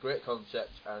Heaven is a great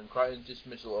concept, and Crichton's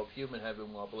dismissal of human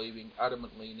heaven while believing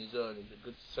adamantly in his own is a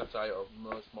good satire of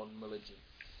most modern religion.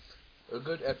 A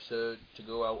good episode to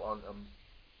go out on,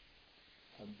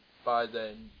 and by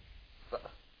then,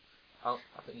 I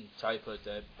think he typoed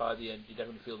there, by the end you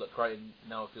definitely feel that Crichton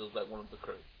now feels like one of the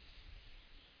crew.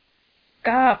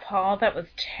 God, Paul, that was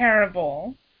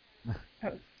terrible.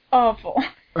 That was awful.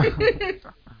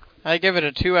 I give it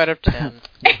a 2 out of 10.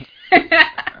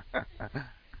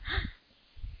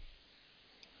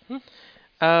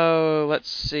 Oh, let's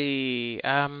see.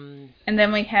 And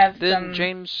then we have some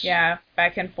James.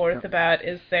 Back and forth about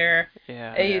does I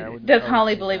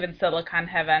Holly would believe in Silicon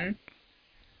Heaven?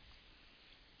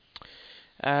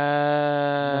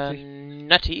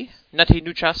 Nutty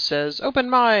Nuchas says, open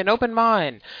mine.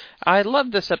 I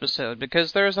love this episode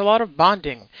because there's a lot of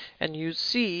bonding, and you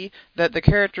see that the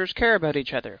characters care about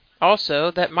each other.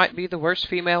 Also, that might be the worst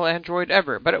female android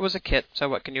ever, but it was a kit, so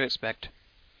what can you expect?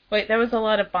 Wait, there was a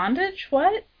lot of bondage?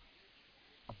 What?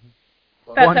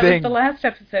 That was the last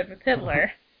episode with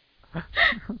Hitler.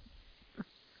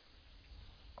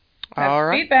 All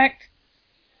right. Feedback.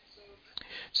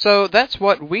 So that's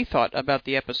what we thought about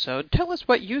the episode. Tell us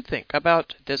what you think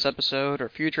about this episode or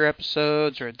future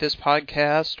episodes or this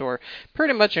podcast or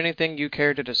pretty much anything you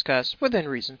care to discuss within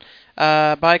reason.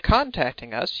 By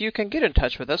contacting us, you can get in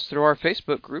touch with us through our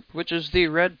Facebook group, which is the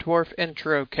Red Dwarf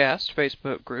Introcast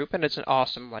Facebook group, and it's an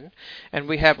awesome one. And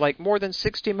we have like more than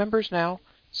 60 members now.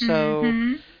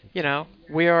 So,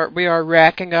 we are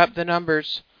racking up the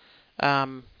numbers.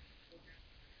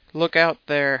 Look out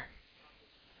there.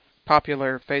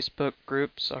 Popular Facebook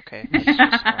groups. Okay.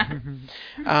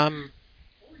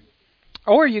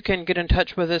 Or you can get in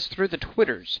touch with us through the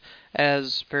Twitters,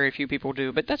 as very few people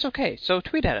do, but that's okay. So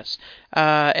tweet at us.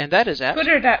 And that is at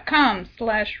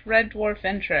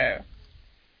Twitter.com/RedDwarfIntro.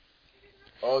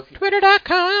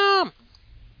 Twitter.com.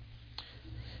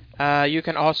 You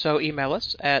can also email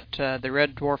us at the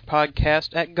Red Dwarf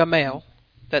Podcast at Gmail.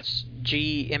 That's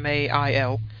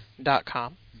gmail.com.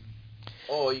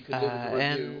 Or you can leave us a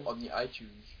review on the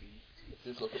iTunes feed.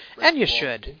 Just look up and you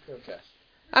should. Introcast.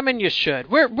 I mean, you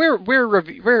should. We're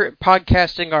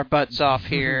podcasting our butts off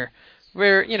here.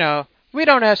 We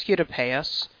don't ask you to pay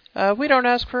us. We don't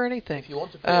ask for anything. If you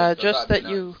want to pay us, just that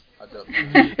you. I don't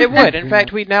know. It would. In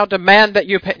fact, we now demand that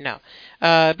you pay. No,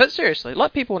 but seriously,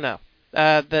 let people know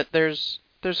that there's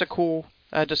a cool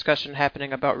discussion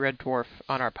happening about Red Dwarf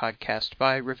on our podcast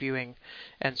by reviewing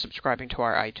and subscribing to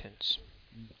our iTunes.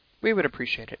 We would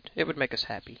appreciate it. It would make us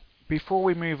happy. Before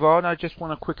we move on, I just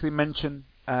want to quickly mention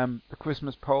the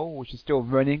Christmas poll, which is still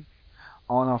running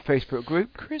on our Facebook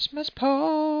group. Christmas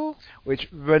poll! Which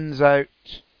runs out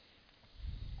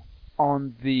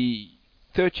on the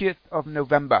 30th of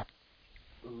November.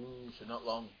 Ooh, so not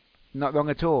long. Not long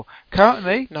at all.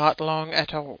 Currently... Not long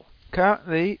at all.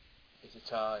 Currently... It's a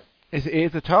tie. It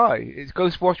is a tie. It's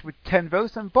Ghostwatch with 10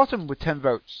 votes and Bottom with 10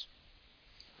 votes.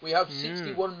 We have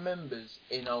 61 members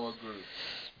in our group.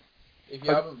 If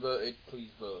you haven't voted,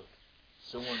 please vote.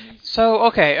 Someone needs to. So,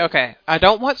 okay. I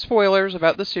don't want spoilers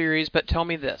about the series, but tell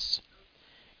me this.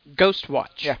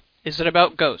 Ghostwatch. Yeah. Is it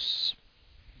about ghosts?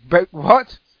 But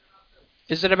what?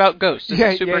 Is it about ghosts? Is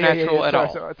it supernatural at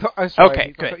all? Sorry,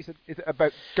 okay, good. You said, is it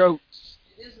about goats?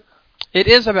 It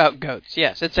is about goats,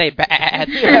 yes. It's a bad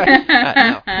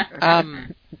no.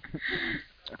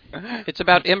 It's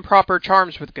about improper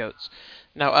charms with goats.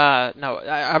 No,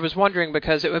 I was wondering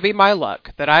because it would be my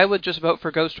luck that I would just vote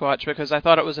for Ghostwatch because I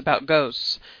thought it was about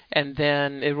ghosts, and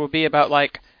then it would be about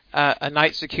like a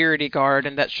night security guard,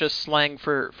 and that's just slang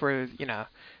for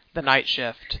the night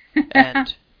shift.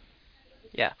 And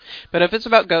yeah, but if it's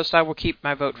about ghosts, I will keep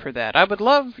my vote for that. I would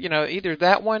love either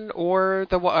that one or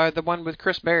the one with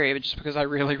Chris Berry, just because I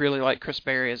really like Chris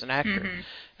Berry as an actor.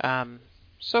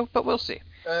 Mm-hmm. But we'll see.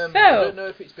 I don't know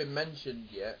if it's been mentioned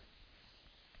yet.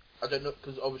 I don't know,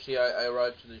 because obviously I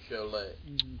arrived to the show late.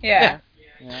 Yeah.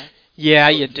 Yeah,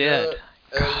 you did.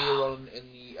 Earlier on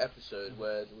in the episode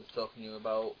where they was talking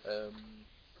about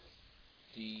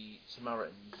the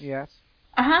Samaritans. Yes.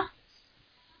 Uh-huh.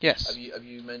 Yes. Have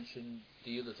you mentioned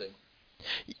the other thing?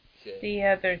 The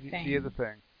other thing. The other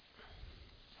thing.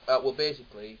 Well,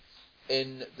 basically,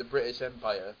 in the British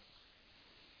Empire,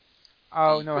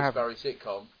 the Chris Barry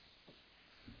sitcom,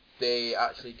 they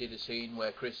actually did a scene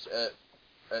where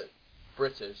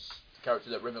Britus, the character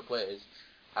that Rimmer plays,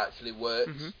 actually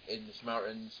works in the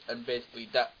Samaritans, and basically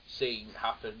that scene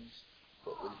happens,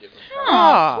 but with a different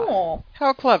character. Cool.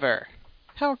 How clever.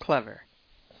 How clever.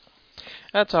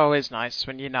 That's always nice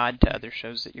when you nod to other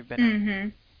shows that you've been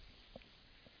on.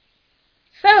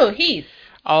 So, Heath.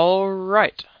 All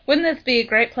right. Wouldn't this be a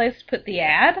great place to put the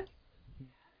ad?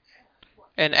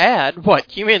 An ad?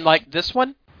 What, you mean like this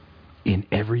one? In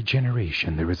every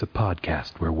generation, there is a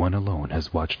podcast where one alone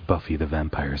has watched Buffy the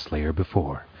Vampire Slayer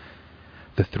before.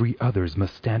 The three others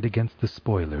must stand against the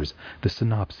spoilers, the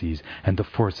synopses, and the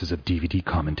forces of DVD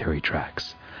commentary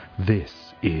tracks.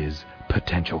 This is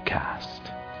Potential Cast.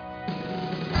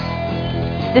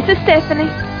 This is Stephanie.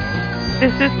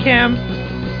 This is Kim.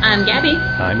 I'm Gabby.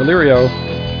 I'm Illyrio.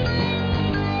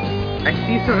 I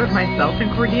see sort of myself in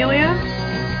Cordelia.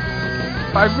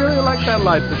 I really like that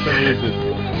line for some reason.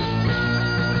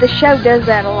 The show does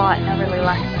that a lot, and I really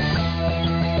like it.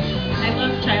 I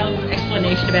love Child's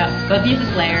explanation about Buffy is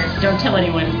a Slayer. Don't tell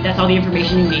anyone. That's all the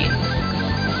information you need.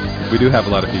 We do have a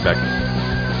lot of feedback.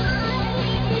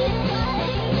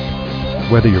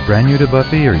 Whether you're brand new to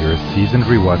Buffy or you're a seasoned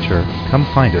rewatcher, come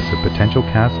find us at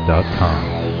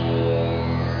potentialcast.com.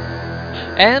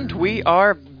 And we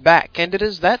are back, and it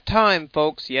is that time,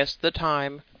 folks. Yes, the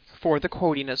time for the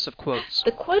quotiness of quotes.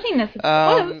 The quotiness of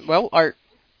quotes? Well,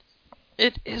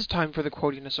 it is time for the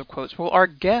quotiness of quotes. Well, our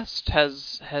guest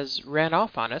has ran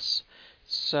off on us,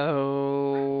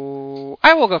 so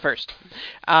I will go first.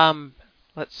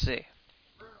 Let's see.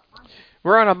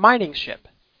 We're on a mining ship,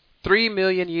 3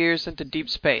 million years into deep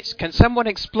space. Can someone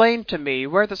explain to me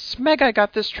where the smeg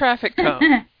got this traffic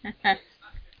cone?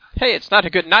 Hey, it's not a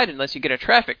good night unless you get a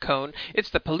traffic cone. It's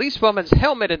the policewoman's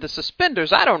helmet and the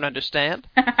suspenders I don't understand.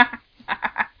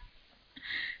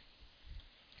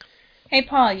 Hey,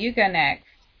 Paul, you go next,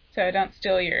 so I don't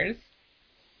steal yours.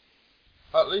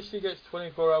 At least he gets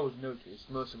 24 hours notice.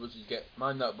 Most of us get,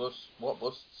 mind that bus, what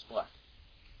bus, splat.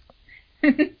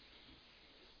 And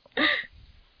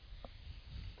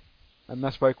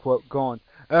that's my quote gone.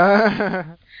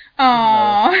 Aww.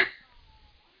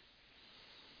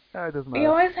 No, it doesn't matter. You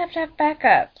always have to have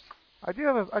backups. I do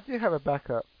have a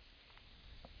backup.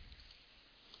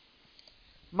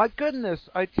 My goodness,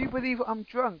 I do believe I'm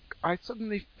drunk. I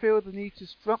suddenly feel the need to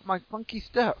strump my funky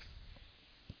stuff.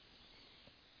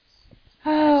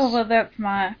 Oh, well, that's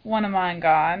one of mine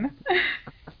gone.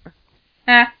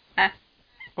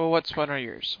 Well, what's one of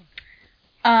yours?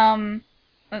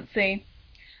 Let's see.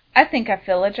 I think I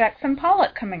feel a Jackson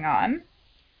Pollock coming on.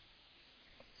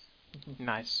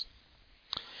 Nice.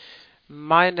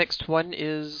 My next one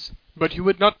is, but you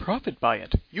would not profit by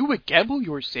it. You would gamble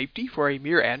your safety for a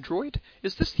mere android?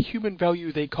 Is this the human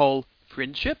value they call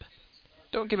friendship?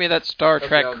 Don't give me that Star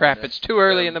Trek crap. It's too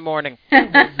early in the morning. Oh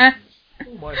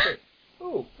my head.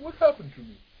 Oh, what happened to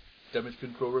me? Damage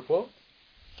control report?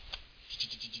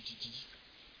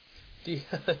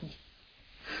 Dehydration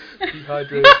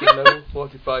level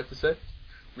 45%.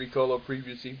 Recall on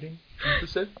previous evening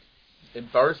 2%.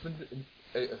 Embarrassment.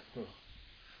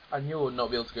 I knew I would not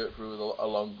be able to go through a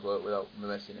long quote without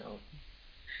messing it up.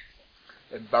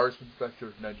 Embarrassment factor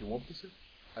of 91%.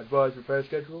 Advised repair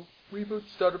schedule. Reboot,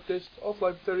 startup disk,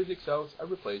 offline for 36 hours, and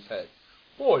replace head.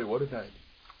 Boy, what a night.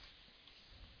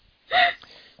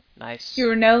 Nice. You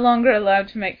are no longer allowed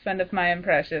to make fun of my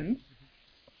impressions.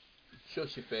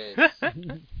 Shut your face.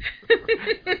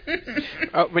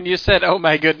 When you said, oh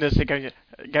my goodness, it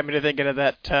got me to thinking of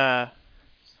that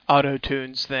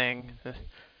auto-tunes thing.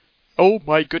 Oh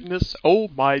my goodness, oh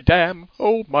my damn,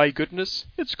 oh my goodness,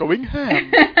 it's going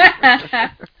ham.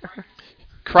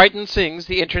 Crichton sings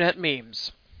the internet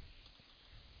memes.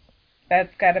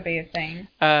 That's gotta be a thing.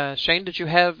 Shane, did you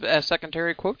have a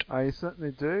secondary quote? I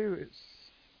certainly do.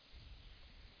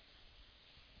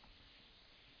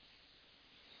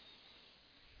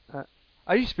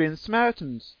 I used to be in the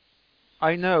Samaritans.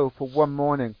 I know, for one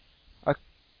morning.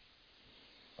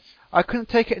 I couldn't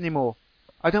take it anymore.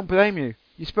 I don't blame you.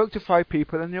 You spoke to 5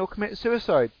 people and they all committed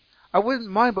suicide. I wouldn't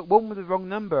mind, but one with the wrong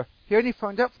number. He only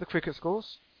phoned up for the cricket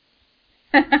scores.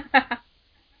 Oh,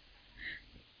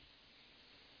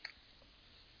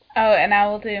 and I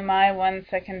will do my one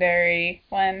secondary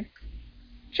one.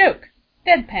 Joke.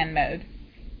 Deadpan mode.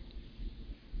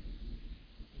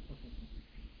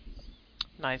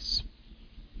 Nice.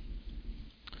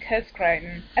 Curse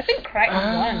Crichton. I think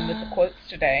Crichton won with the quotes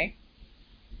today.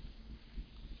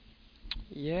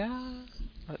 Yeah.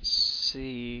 Let's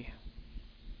see.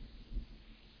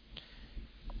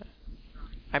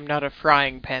 I'm not a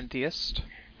frying pantheist.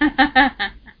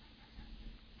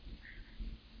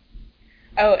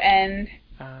 Oh, and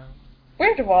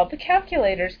where do all the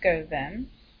calculators go then?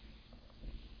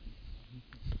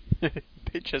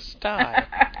 They just die.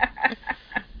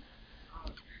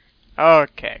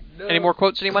 Okay. No. Any more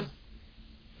quotes, anyone?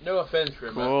 No offence,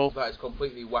 Rimmer. Cool. That is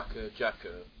completely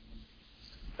wacko-jacko.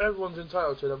 Everyone's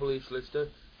entitled to their beliefs, Lister.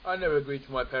 I never agreed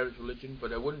to my parents' religion,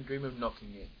 but I wouldn't dream of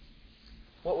knocking it.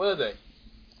 What were they?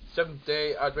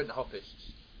 Seventh-day Advent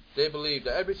hoppists. They believed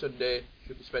that every Sunday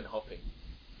should be spent hopping.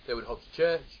 They would hop to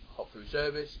church, hop through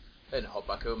service, then hop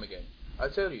back home again. I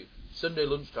tell you, Sunday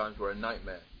lunchtimes were a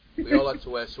nightmare. We all had to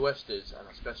wear suestas and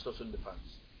asbestos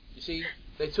underpants. You see,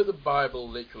 they took the Bible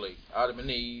literally. Adam and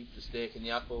Eve, the snake and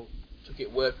the apple, took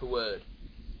it word for word.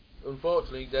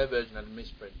 Unfortunately, their version had a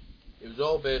misprint. It was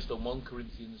all based on 1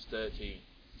 Corinthians 13.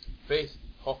 Faith,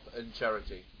 hop and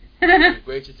charity. The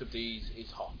greatest of these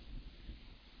is hop.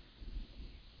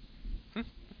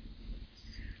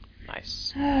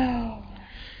 Nice.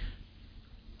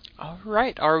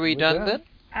 Alright, are we done then?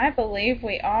 I believe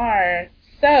we are.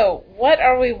 So, what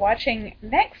are we watching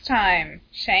next time,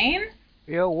 Shane?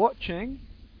 We are watching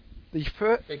the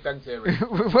first... Big Bang Theory.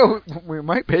 Well, we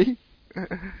might be.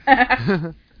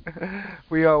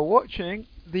 We are watching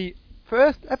the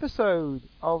first episode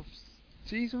of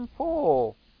Season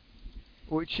 4,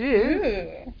 which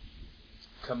is... Ooh.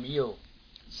 Camille.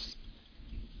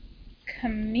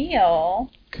 Camille.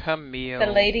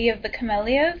 The Lady of the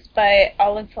Camellias by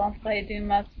Alexandre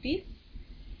Dumas Fils.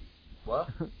 What?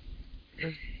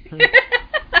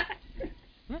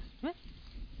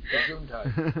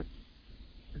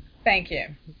 Thank you.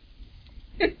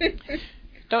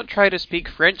 Don't try to speak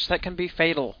French, that can be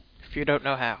fatal if you don't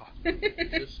know how.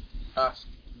 Just ask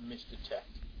Mr. Tech.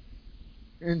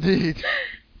 Indeed.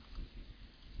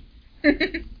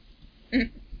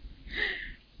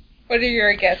 What are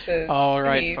your guesses?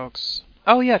 Alright, folks.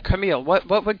 Oh yeah, Camille.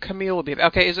 What would Camille be?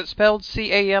 Okay, is it spelled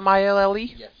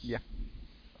C-A-M-I-L-L-E? Yes. Yeah.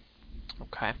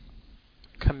 Okay.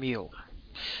 Camille.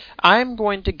 I'm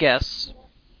going to guess...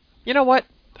 You know what?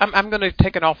 I'm going to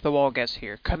take an off-the-wall guess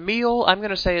here. Camille, I'm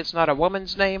going to say it's not a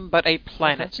woman's name, but a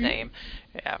planet's name.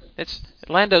 Yeah,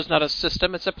 Lando's not a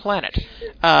system, it's a planet.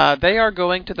 They are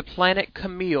going to the planet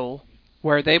Camille,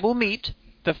 where they will meet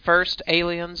the first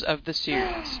aliens of the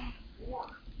series.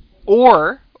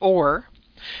 Or,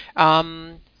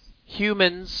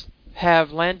 humans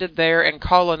have landed there and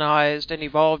colonized and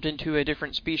evolved into a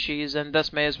different species, and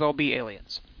thus may as well be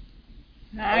aliens.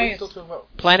 Nice.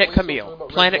 Planet Camille.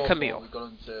 Planet Camille.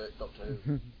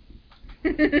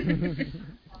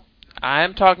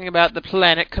 I'm talking about the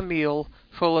planet Camille,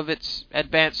 full of its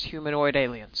advanced humanoid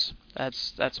aliens.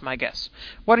 That's my guess.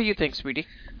 What do you think, sweetie?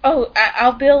 Oh,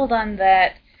 I'll build on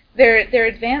that. They're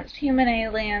advanced human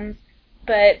aliens,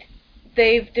 but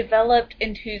they've developed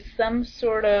into some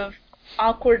sort of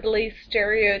awkwardly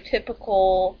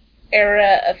stereotypical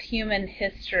era of human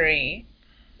history.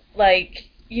 Like,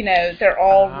 you know, they're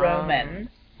all Roman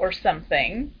or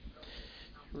something.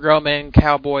 Roman,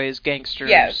 cowboys, gangsters,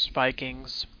 yes.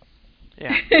 Vikings.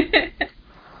 Yeah.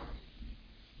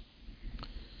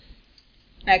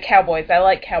 No, cowboys. I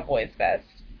like cowboys best.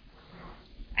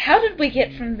 How did we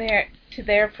get from there to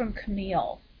there from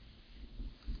Camille?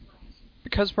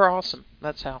 Because we're awesome.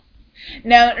 That's how.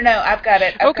 No, I've got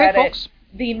it. I've got folks.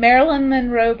 It. The Marilyn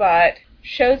Monroe bot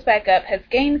shows back up, has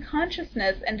gained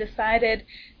consciousness, and decided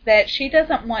that she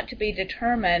doesn't want to be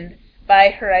determined by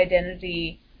her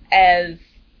identity as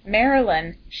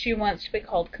Marilyn. She wants to be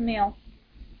called Camille.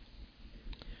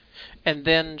 And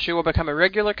then she will become a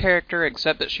regular character,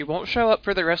 except that she won't show up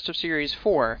for the rest of Series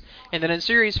 4. And then in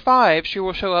Series 5, she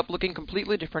will show up looking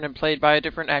completely different and played by a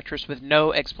different actress with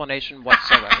no explanation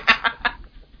whatsoever.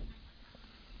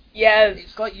 Yes.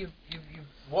 It's like you've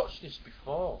watched this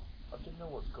before. I don't know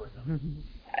what's going on.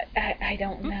 I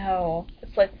don't know.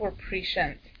 It's like we're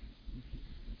prescient.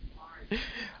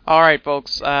 Alright,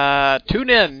 folks. Tune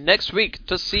in next week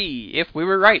to see if we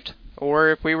were right, or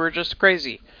if we were just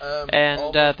crazy.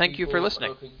 And thank you for listening.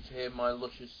 Hoping to hear my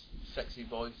luscious, sexy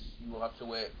voice, you will have to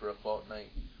wait for a fortnight.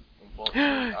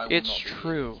 Unfortunately, I will it's not be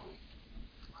true. Here this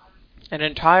week. An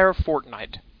entire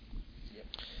fortnight. Yep.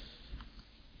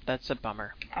 That's a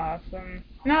bummer. Awesome.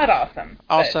 Not awesome.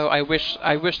 Also, I wish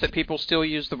that people still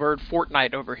use the word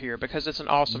fortnight over here, because it's an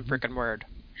awesome frickin' word.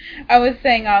 I was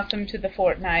saying awesome to the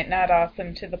fortnight, not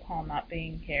awesome to the Paul not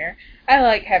being here. I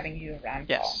like having you around,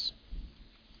 Paul. Yes.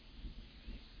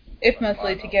 If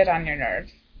mostly to get on your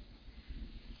nerves.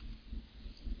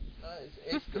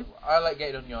 It's good. I like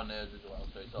getting on your nerves as well,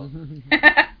 so it's all.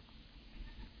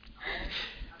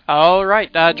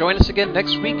 Alright, join us again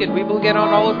next week and we will get on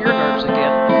all of your nerves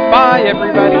again. Bye,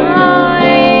 everybody! Bye!